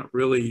 and it's not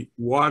really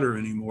water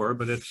anymore,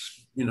 but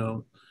it's, you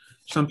know,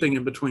 something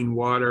in between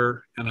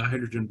water and a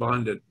hydrogen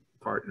bonded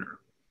partner?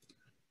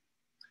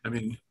 I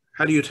mean,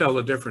 how do you tell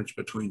the difference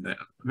between that,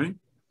 right?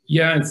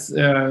 Yeah, it's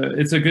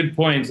a good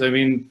point. I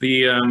mean,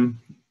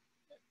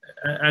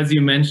 as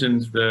you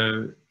mentioned,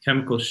 the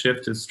chemical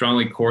shift is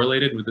strongly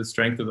correlated with the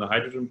strength of the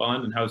hydrogen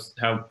bond and how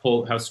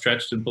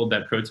stretched and pulled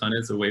that proton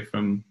is away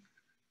from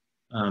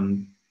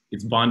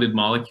its bonded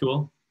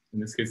molecule, in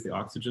this case, the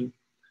oxygen.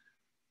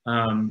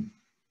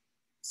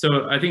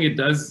 So I think it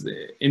does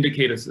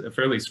indicate a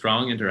fairly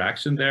strong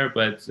interaction there,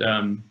 but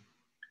the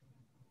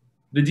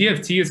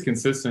DFT is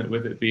consistent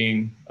with it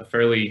being a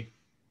fairly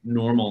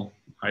normal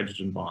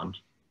hydrogen bond.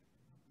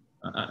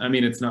 I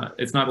mean, it's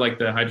not like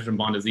the hydrogen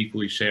bond is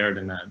equally shared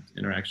in that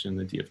interaction in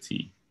the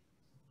DFT.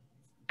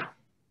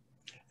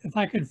 If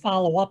I could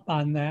follow up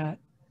on that,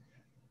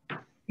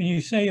 can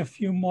you say a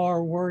few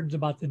more words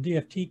about the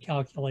DFT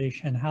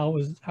calculation? How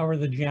are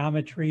the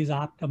geometries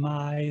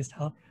optimized?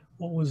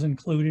 What was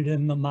included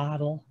in the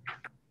model?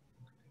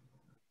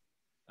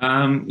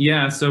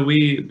 Yeah, so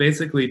we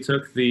basically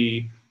took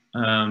the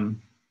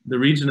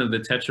region of the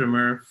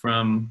tetramer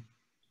from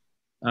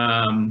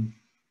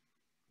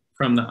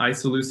the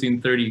isoleucine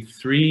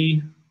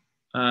 33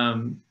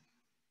 down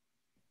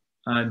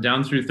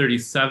through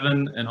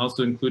 37, and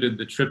also included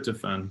the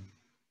tryptophan,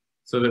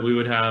 so that we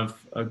would have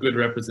a good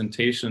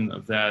representation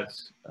of that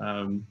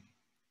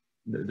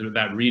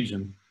that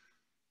region.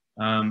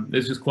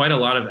 There's just quite a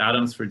lot of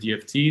atoms for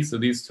DFT, so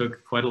these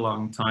took quite a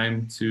long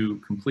time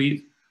to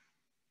complete.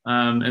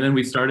 And then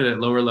we started at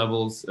lower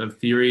levels of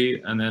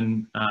theory, and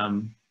then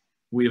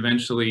we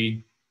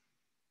eventually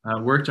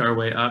worked our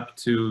way up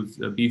to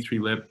the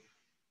B3-lip,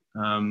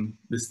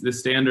 the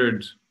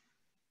standard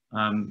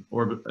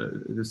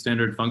the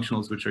standard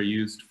functionals which are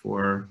used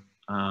for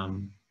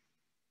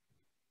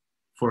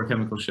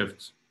chemical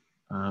shift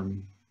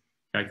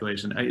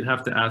calculation. I'd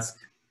have to ask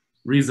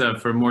Riza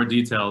for more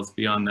details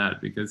beyond that,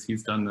 because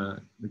he's done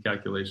the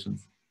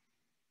calculations.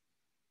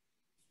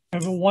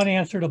 One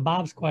answer to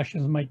Bob's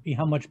questions might be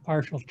how much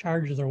partial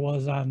charge there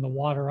was on the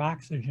water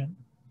oxygen.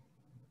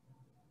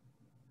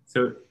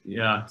 So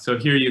yeah, so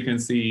here you can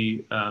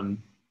see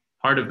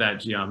part of that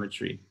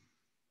geometry,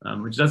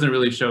 which doesn't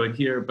really show it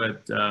here,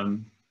 but so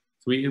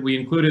we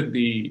included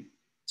the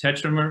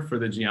tetramer for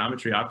the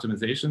geometry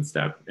optimization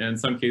step. And in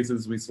some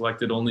cases, we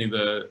selected only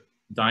the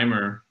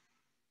dimer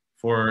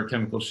for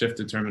chemical shift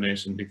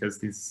determination, because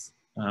these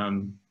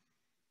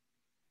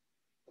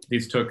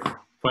took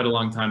quite a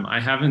long time. I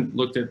haven't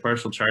looked at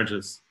partial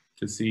charges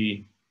to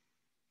see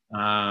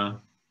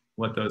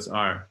what those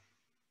are.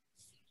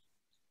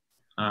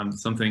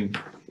 Something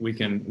we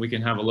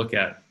can have a look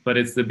at. But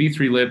it's the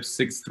B3-lip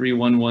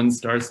 6311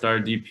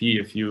 * DP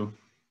if you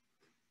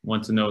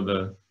want to know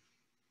the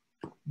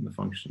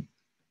function.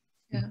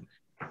 Yeah.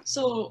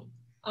 So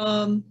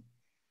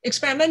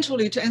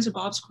experimentally, to answer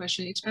Bob's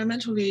question,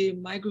 experimentally,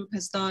 my group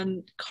has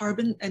done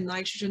carbon and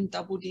nitrogen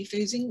double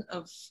dephasing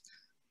of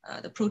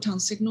the proton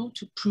signal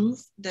to prove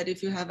that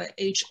if you have a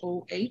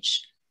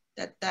HOH,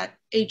 that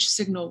H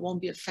signal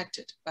won't be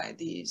affected by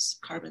these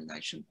carbon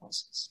nitrogen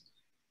pulses.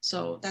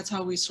 So that's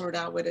how we sort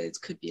out whether it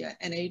could be an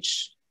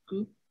NH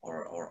group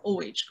or OH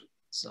group.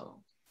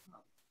 So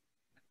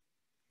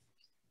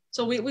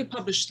So we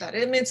published that.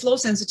 I mean, it's low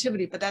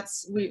sensitivity, but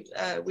that's we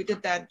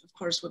did that, of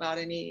course, without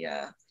any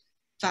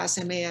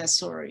fast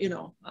MAS or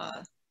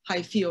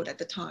high field at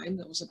the time.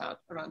 That was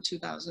around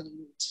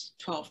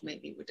 2012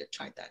 maybe. We did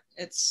try that.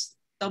 It's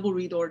double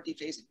redoor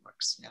dephasing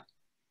works.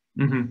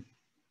 Yeah. Mm-hmm.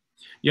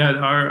 Yeah,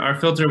 our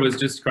filter was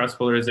just cross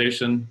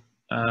polarization.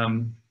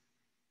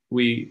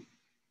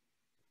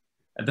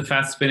 At the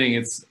fast spinning,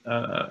 it's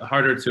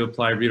harder to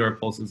apply redoor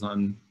pulses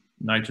on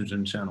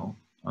nitrogen channel,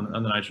 on the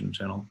nitrogen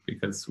channel,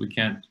 because we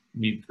can't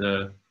meet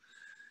the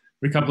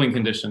recoupling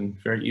condition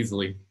very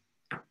easily.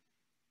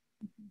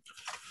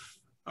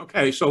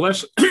 Okay, so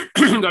let's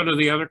go to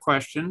the other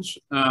questions.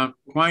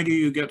 Why do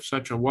you get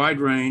such a wide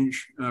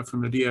range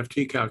from the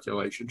DFT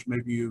calculations?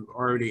 Maybe you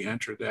already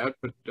answered that,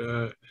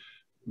 but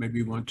maybe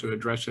you want to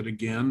address it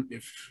again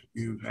if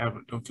you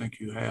haven't, don't think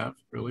you have,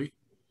 really.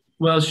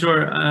 Well,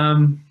 sure.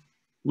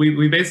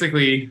 We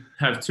basically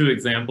have two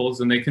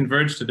examples, and they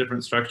converge to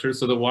different structures.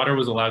 So the water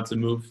was allowed to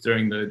move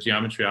during the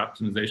geometry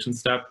optimization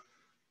step.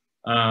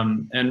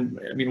 And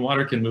I mean,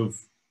 water can move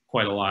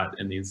quite a lot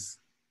in these.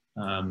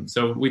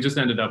 So we just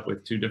ended up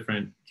with two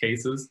different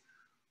cases.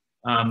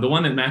 The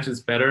one that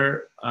matches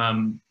better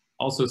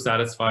also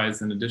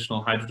satisfies an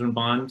additional hydrogen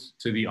bond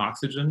to the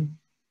oxygen.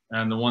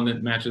 And the one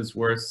that matches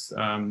worse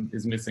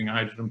is missing a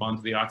hydrogen bond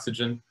to the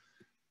oxygen.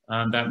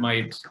 That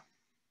might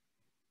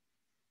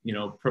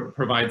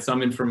provide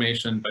some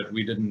information, but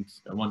we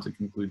didn't want to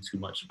conclude too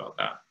much about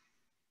that.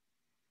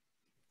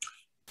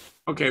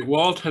 Okay,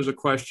 Walt has a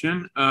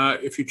question.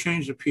 If you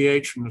change the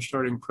pH from the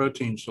starting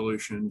protein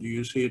solution, do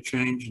you see a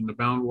change in the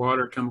bound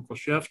water chemical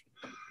shift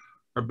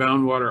or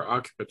bound water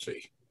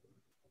occupancy?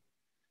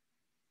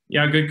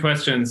 Yeah, good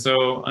question.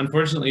 So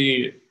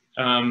unfortunately,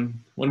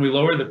 when we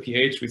lower the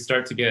pH, we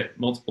start to get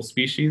multiple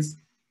species,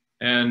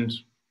 and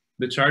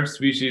the charged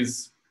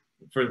species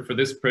for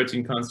this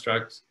protein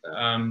construct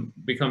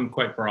become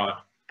quite broad.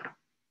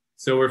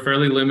 So we're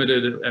fairly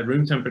limited at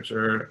room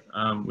temperature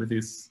with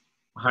these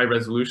high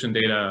resolution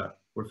data.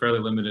 We're fairly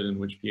limited in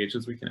which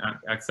pHs we can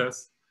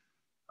access.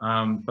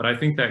 But I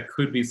think that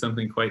could be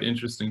something quite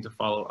interesting to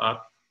follow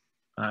up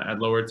at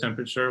lower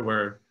temperature,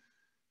 where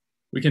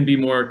we can be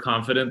more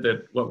confident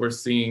that what we're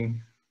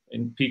seeing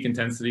in peak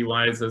intensity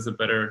wise has a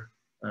better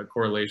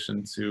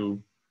correlation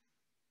to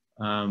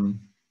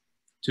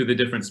the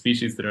different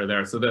species that are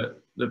there. So the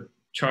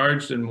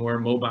charged and more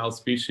mobile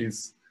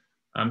species,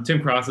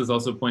 Tim Cross has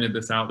also pointed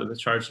this out, that the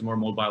charged and more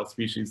mobile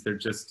species, they're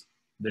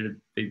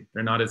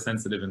not as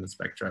sensitive in the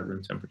spectra at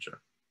room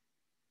temperature.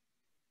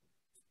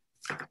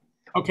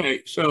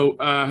 Okay, so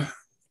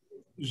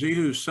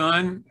Zihu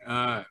Sun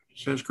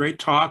says, great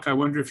talk. I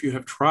wonder if you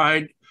have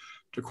tried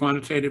to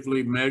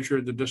quantitatively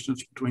measure the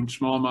distance between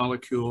small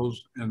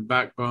molecules and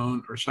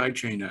backbone or side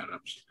chain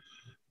atoms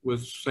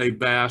with, say,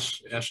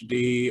 BAS,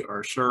 SD,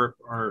 or SERP,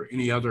 or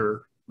any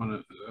other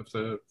one of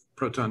the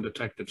proton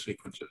detected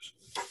sequences.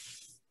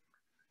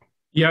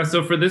 Yeah,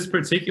 so for this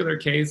particular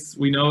case,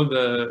 we know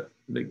the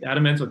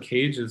atomental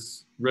cage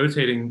is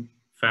rotating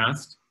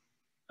fast.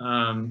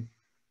 So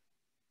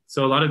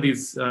a lot of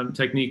these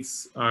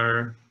techniques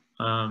are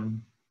a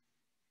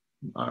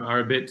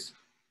bit,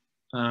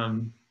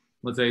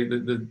 let's say,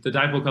 the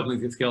dipole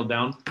couplings get scaled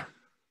down.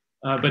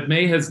 But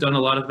May has done a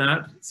lot of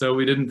that, so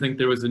we didn't think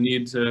there was a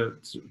need to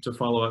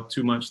follow up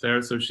too much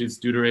there. So she's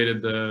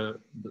deuterated the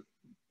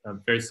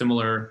very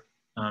similar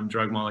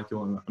drug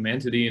molecule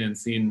amantadine and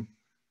seen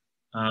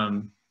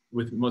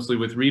mostly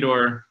with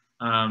redoor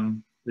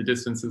the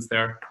distances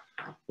there.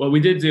 What we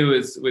did do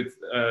is with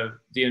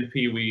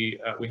DNP, we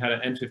had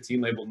an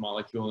N15 labeled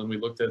molecule, and we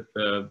looked at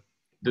the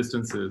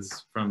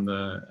distances from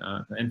the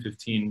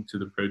N15 to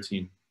the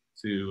protein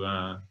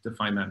to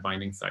define that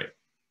binding site.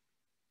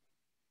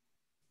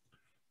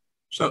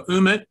 So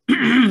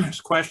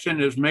Umit's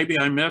question is, maybe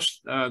I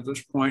missed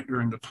this point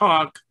during the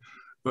talk,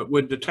 but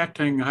would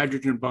detecting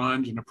hydrogen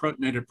bonds in a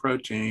protonated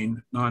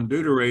protein,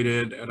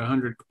 non-deuterated at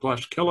 100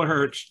 plus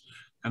kilohertz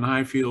and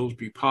high fields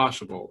be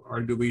possible,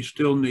 or do we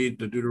still need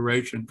the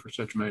deuteration for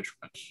such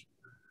measurements?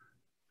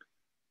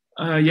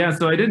 Yeah,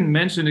 so I didn't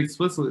mention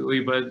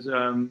explicitly, but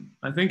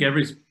I think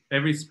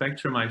every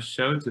spectrum I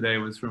showed today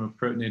was from a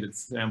protonated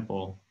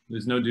sample.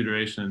 There's no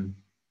deuteration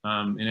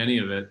in any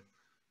of it.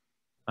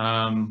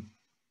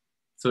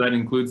 So that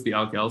includes the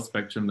alk-L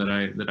spectrum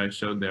that I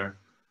showed there.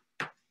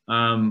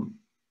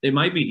 It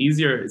might be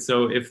easier,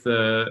 so if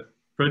the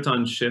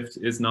proton shift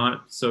is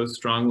not so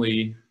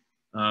strongly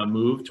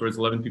moved towards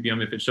 11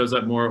 ppm, if it shows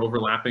up more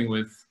overlapping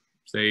with,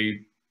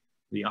 say,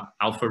 the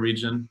alpha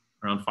region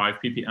around 5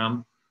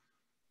 ppm,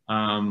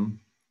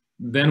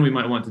 then we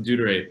might want to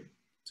deuterate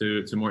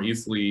to more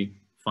easily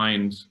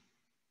find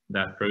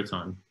that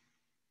proton.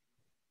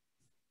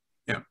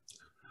 Yeah.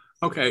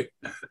 Okay.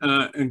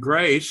 And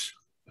Grace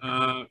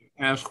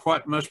asked,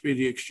 what must be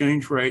the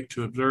exchange rate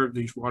to observe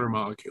these water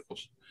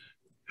molecules?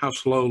 How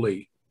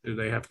slowly do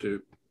they have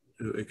to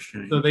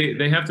exchange? So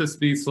they have to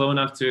be slow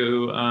enough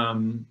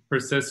to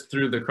persist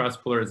through the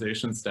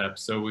cross-polarization step.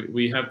 So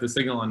we have the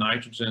signal on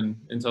nitrogen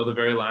until the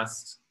very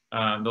last,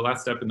 the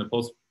last step in the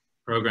pulse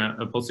program,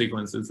 pulse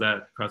sequence is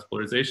that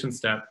cross-polarization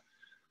step.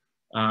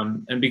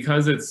 And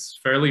because it's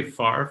fairly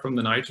far from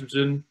the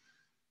nitrogen,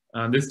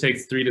 this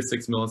takes 3 to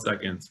 6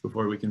 milliseconds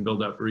before we can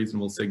build up a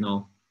reasonable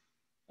signal.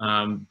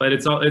 But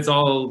it's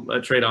all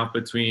a trade-off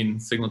between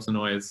signal to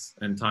noise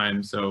and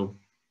time. So,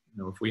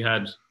 if we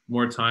had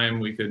more time,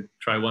 we could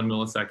try 1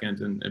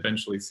 millisecond and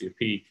eventually see a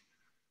peak.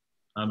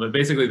 But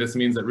basically, this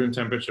means that room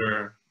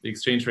temperature, the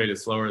exchange rate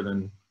is slower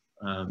than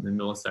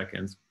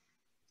milliseconds.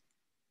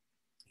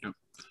 Yeah.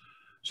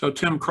 So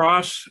Tim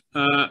Cross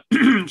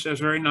says,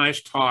 very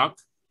nice talk.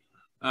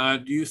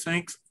 Do you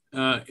think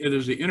it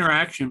is the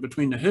interaction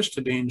between the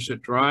histidines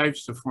that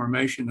drives the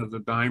formation of the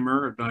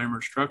dimer or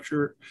dimer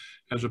structure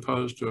as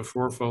opposed to a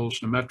fourfold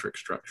symmetric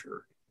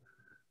structure?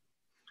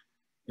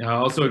 Yeah,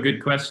 also a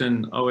good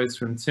question, always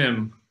from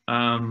Tim.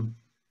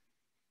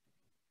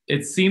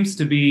 It seems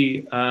to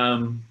be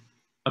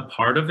a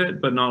part of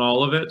it, but not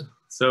all of it.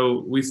 So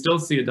we still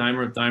see a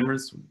dimer of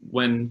dimers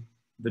when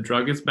the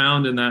drug is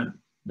bound and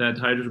that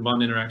hydrogen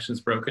bond interaction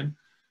is broken.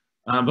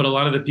 But a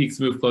lot of the peaks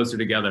move closer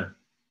together.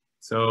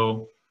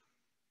 So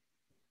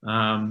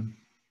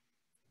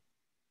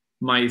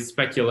my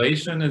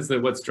speculation is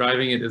that what's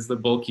driving it is the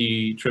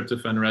bulky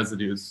tryptophan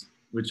residues,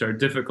 which are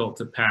difficult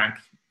to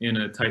pack in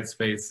a tight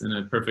space in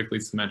a perfectly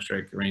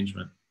symmetric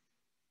arrangement.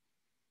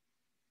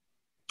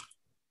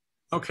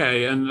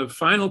 Okay, and the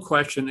final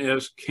question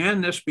is,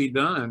 can this be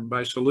done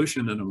by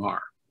solution NMR?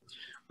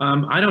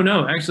 I don't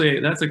know. Actually,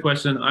 that's a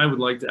question I would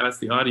like to ask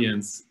the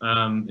audience,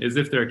 is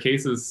if there are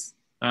cases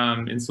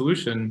in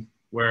solution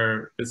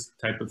where this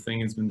type of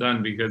thing has been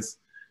done, because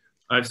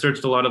I've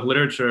searched a lot of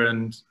literature,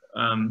 and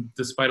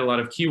despite a lot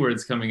of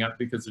keywords coming up,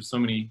 because there's so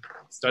many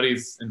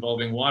studies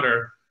involving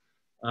water,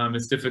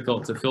 it's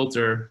difficult to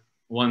filter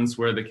ones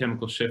where the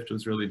chemical shift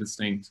was really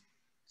distinct.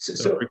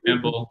 So for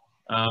example,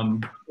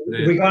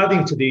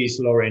 regarding to this,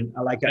 Loren,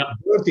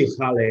 Bertil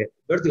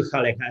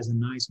Halle has a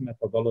nice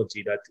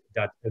methodology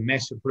that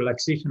measures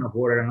relaxation of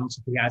water, and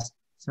also he has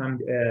some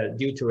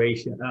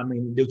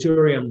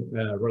deuterium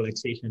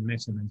relaxation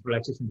measurement,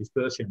 relaxation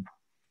dispersion,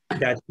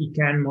 that he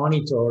can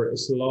monitor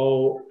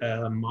slow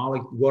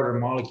water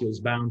molecules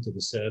bound to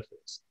the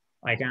surface.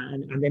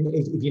 And then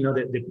if you know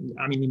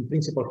in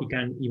principle, he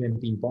can even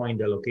pinpoint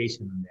the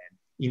location and then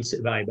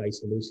by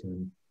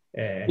solution.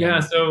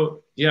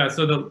 So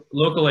the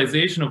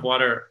localization of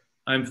water,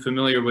 I'm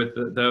familiar with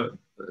a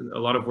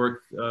lot of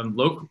work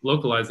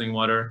localizing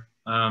water.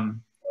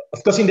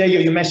 Of course, in there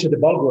you measure the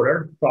bulk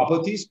water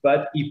properties,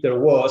 but if there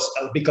was,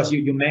 because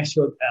you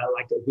measured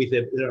like with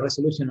the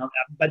resolution of,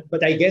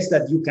 but I guess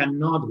that you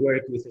cannot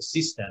work with a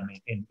system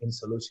in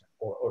solution,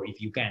 or if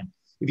you can.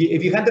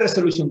 If you had the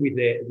resolution with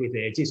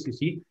the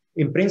HSQC,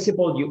 in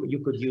principle, you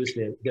could use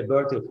the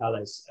Bertil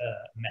Halle's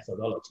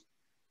methodology.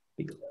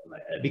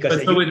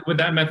 Because would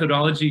that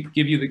methodology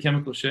give you the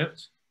chemical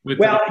shift?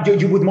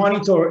 You would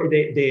monitor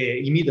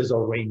the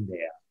imidazole ring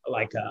there,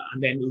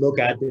 and then look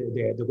at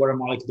the water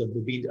molecule that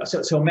would be,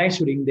 so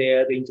measuring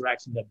the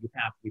interaction that you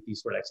have with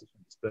this relaxation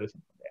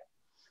dispersion from there.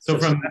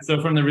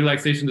 So from the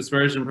relaxation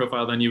dispersion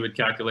profile, then you would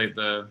calculate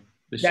the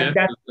shift?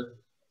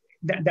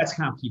 That's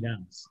how he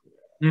does.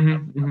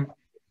 Mm-hmm, mm-hmm.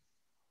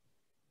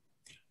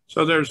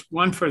 So there's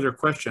one further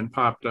question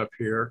popped up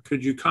here.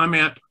 Could you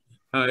comment,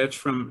 it's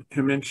from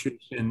Himanshu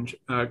Singh,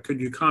 could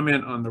you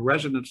comment on the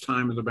residence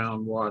time of the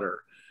bound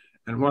water?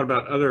 And what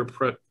about other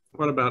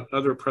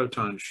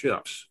proton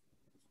shifts?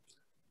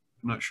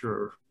 I'm not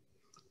sure.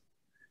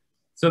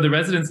 So the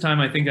residence time,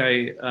 I think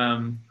I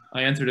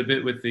answered a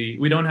bit with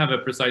we don't have a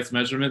precise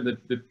measurement.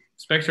 The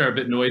spectra are a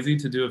bit noisy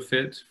to do a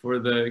fit for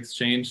the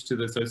exchange to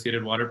the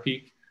associated water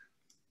peak.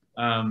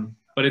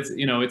 But it's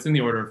in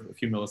the order of a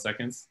few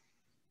milliseconds.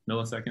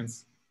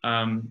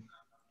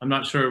 I'm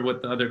not sure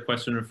what the other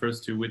question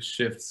refers to, which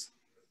shifts.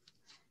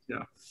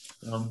 Yeah.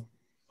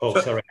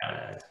 Sorry.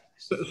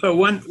 So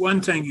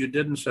one thing you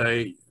didn't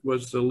say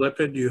was the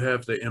lipid. You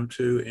have the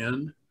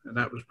M2N, and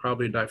that was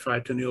probably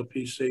diphytenyl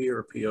PC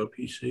or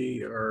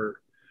POPC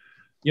or.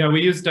 Yeah,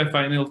 we use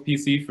diphytenyl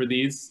PC for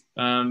these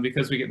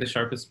because we get the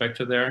sharpest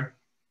spectra there.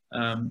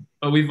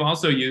 But we've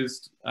also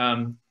used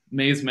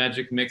May's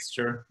magic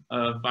mixture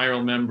of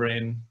viral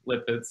membrane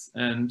lipids,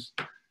 and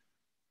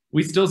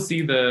we still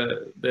see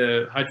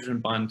the hydrogen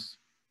bond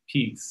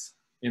peaks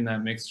in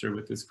that mixture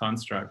with this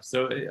construct.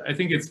 So I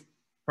think it's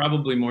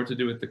probably more to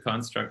do with the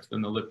construct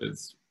than the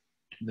lipids.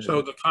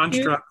 So the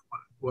construct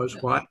was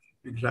what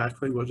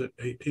exactly? Was it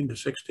 18 to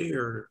 60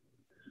 or?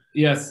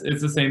 Yes,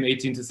 it's the same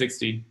 18 to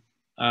 60.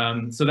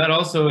 So that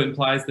also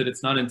implies that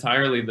it's not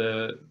entirely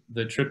the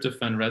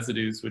tryptophan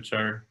residues which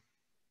are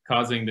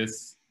causing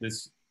this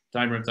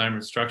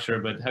dimer-dimer structure,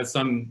 but has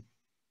to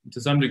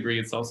some degree,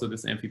 it's also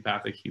this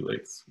amphipathic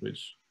helix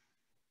which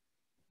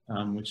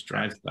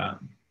drives that.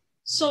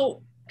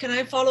 So can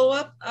I follow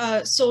up?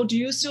 So do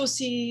you still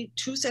see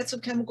two sets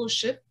of chemical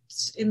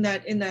shifts in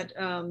that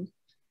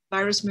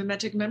virus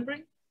mimetic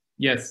membrane?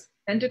 Yes.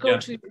 Identical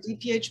to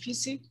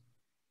DPHPC?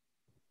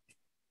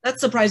 That's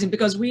surprising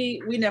because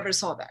we never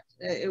saw that.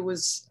 It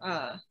was.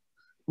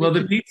 Well,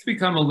 the peaks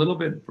become a little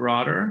bit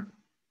broader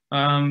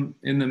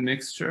in the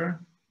mixture,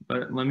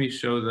 but let me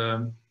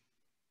show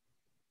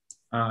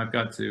I've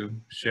got to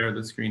share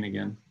the screen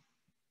again.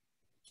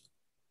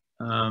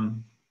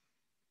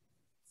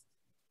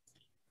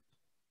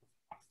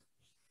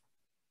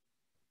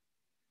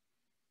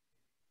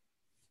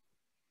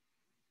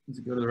 Does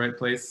it go to the right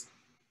place?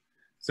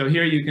 So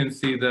here you can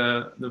see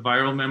the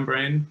viral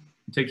membrane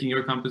taking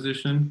your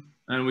composition,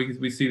 and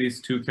we see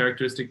these two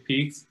characteristic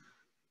peaks,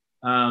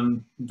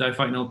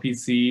 diphenyl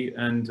PC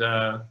and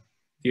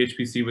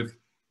DHPC with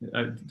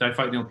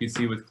diphenyl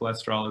PC with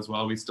cholesterol as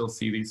well. We still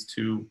see these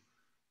two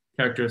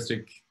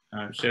characteristic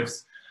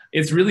shifts.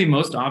 It's really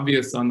most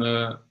obvious on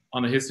the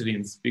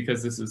histidines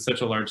because this is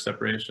such a large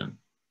separation.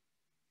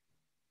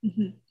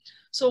 Mm-hmm.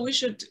 So we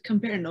should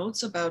compare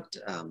notes about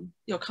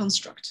your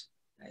construct.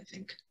 I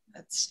think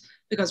that's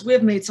because we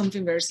have made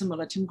something very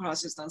similar. Tim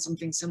Cross has done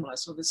something similar.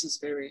 So this is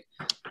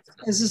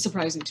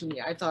surprising to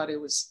me. I thought it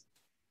was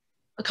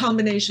a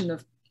combination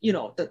of, you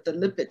know, the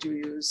lipid you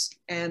use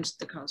and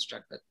the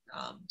construct. But,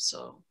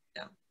 so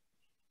yeah,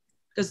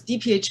 because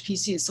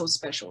DPHPC is so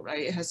special,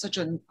 right? It has such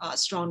a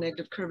strong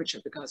negative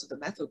curvature because of the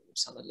methyl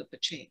groups on the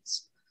lipid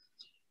chains.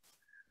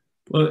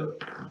 Well,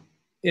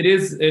 it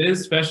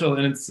is special,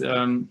 and it's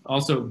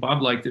also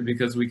Bob liked it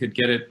because we could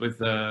get it with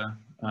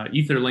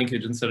ether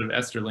linkage instead of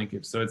ester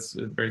linkage, so it's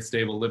a very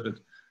stable lipid.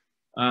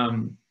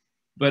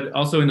 But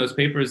also in those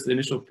papers, the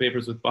initial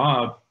papers with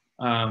Bob,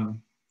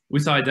 we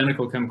saw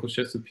identical chemical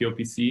shifts with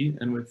POPC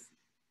and with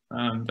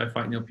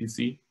diphenyl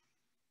PC.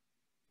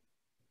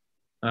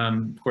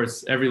 Of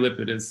course, every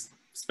lipid is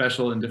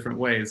special in different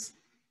ways,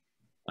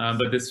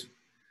 but this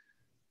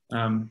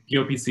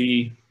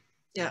POPC.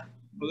 Yeah.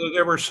 Well,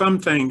 there were some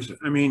things,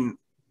 I mean,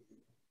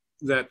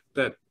 that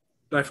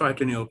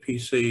diphenyl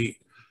PC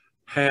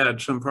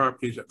had some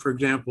properties. For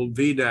example,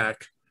 VDAC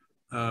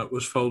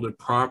was folded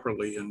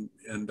properly in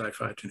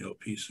diphenyl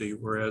PC,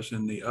 whereas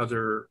in the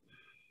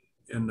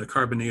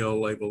carbonyl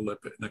label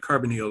lipid, in the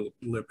carbonyl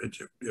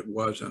lipids, it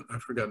wasn't.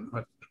 I've forgotten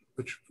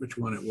which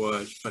one it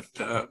was,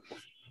 but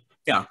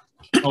yeah.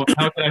 Oh,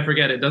 how could I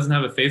forget? It doesn't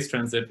have a phase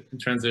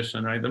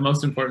transition, right? The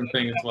most important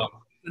thing as well.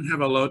 It doesn't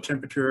have a low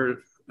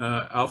temperature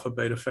alpha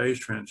beta phase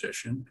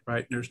transition,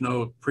 right? There's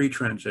no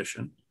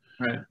pre-transition.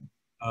 Right.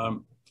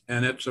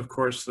 And it's, of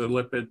course, the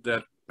lipid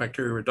that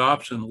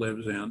bacteriorhodopsin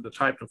lives in, the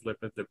type of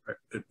lipid that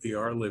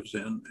BR lives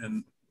in,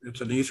 and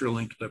it's an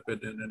ether-linked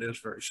lipid, and it is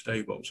very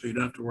stable. So you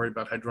don't have to worry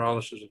about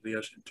hydrolysis of the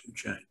SN2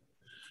 chain.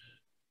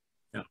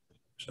 Yeah,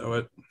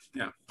 so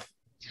yeah.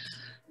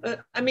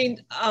 I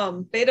mean,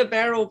 beta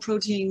barrel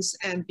proteins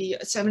and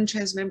B7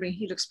 transmembrane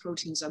helix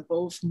proteins are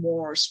both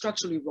more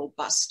structurally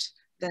robust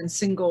than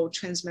single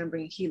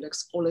transmembrane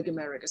helix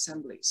oligomeric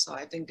assemblies. So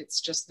I think it's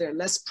just they're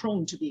less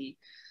prone to be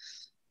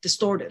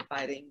distorted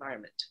by the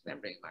environment,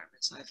 membrane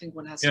environment. So I think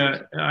one has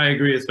to. Yeah, I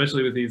agree,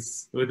 especially with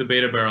the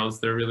beta barrels.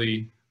 They're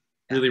really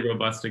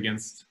robust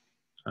against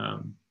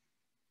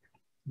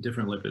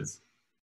different lipids.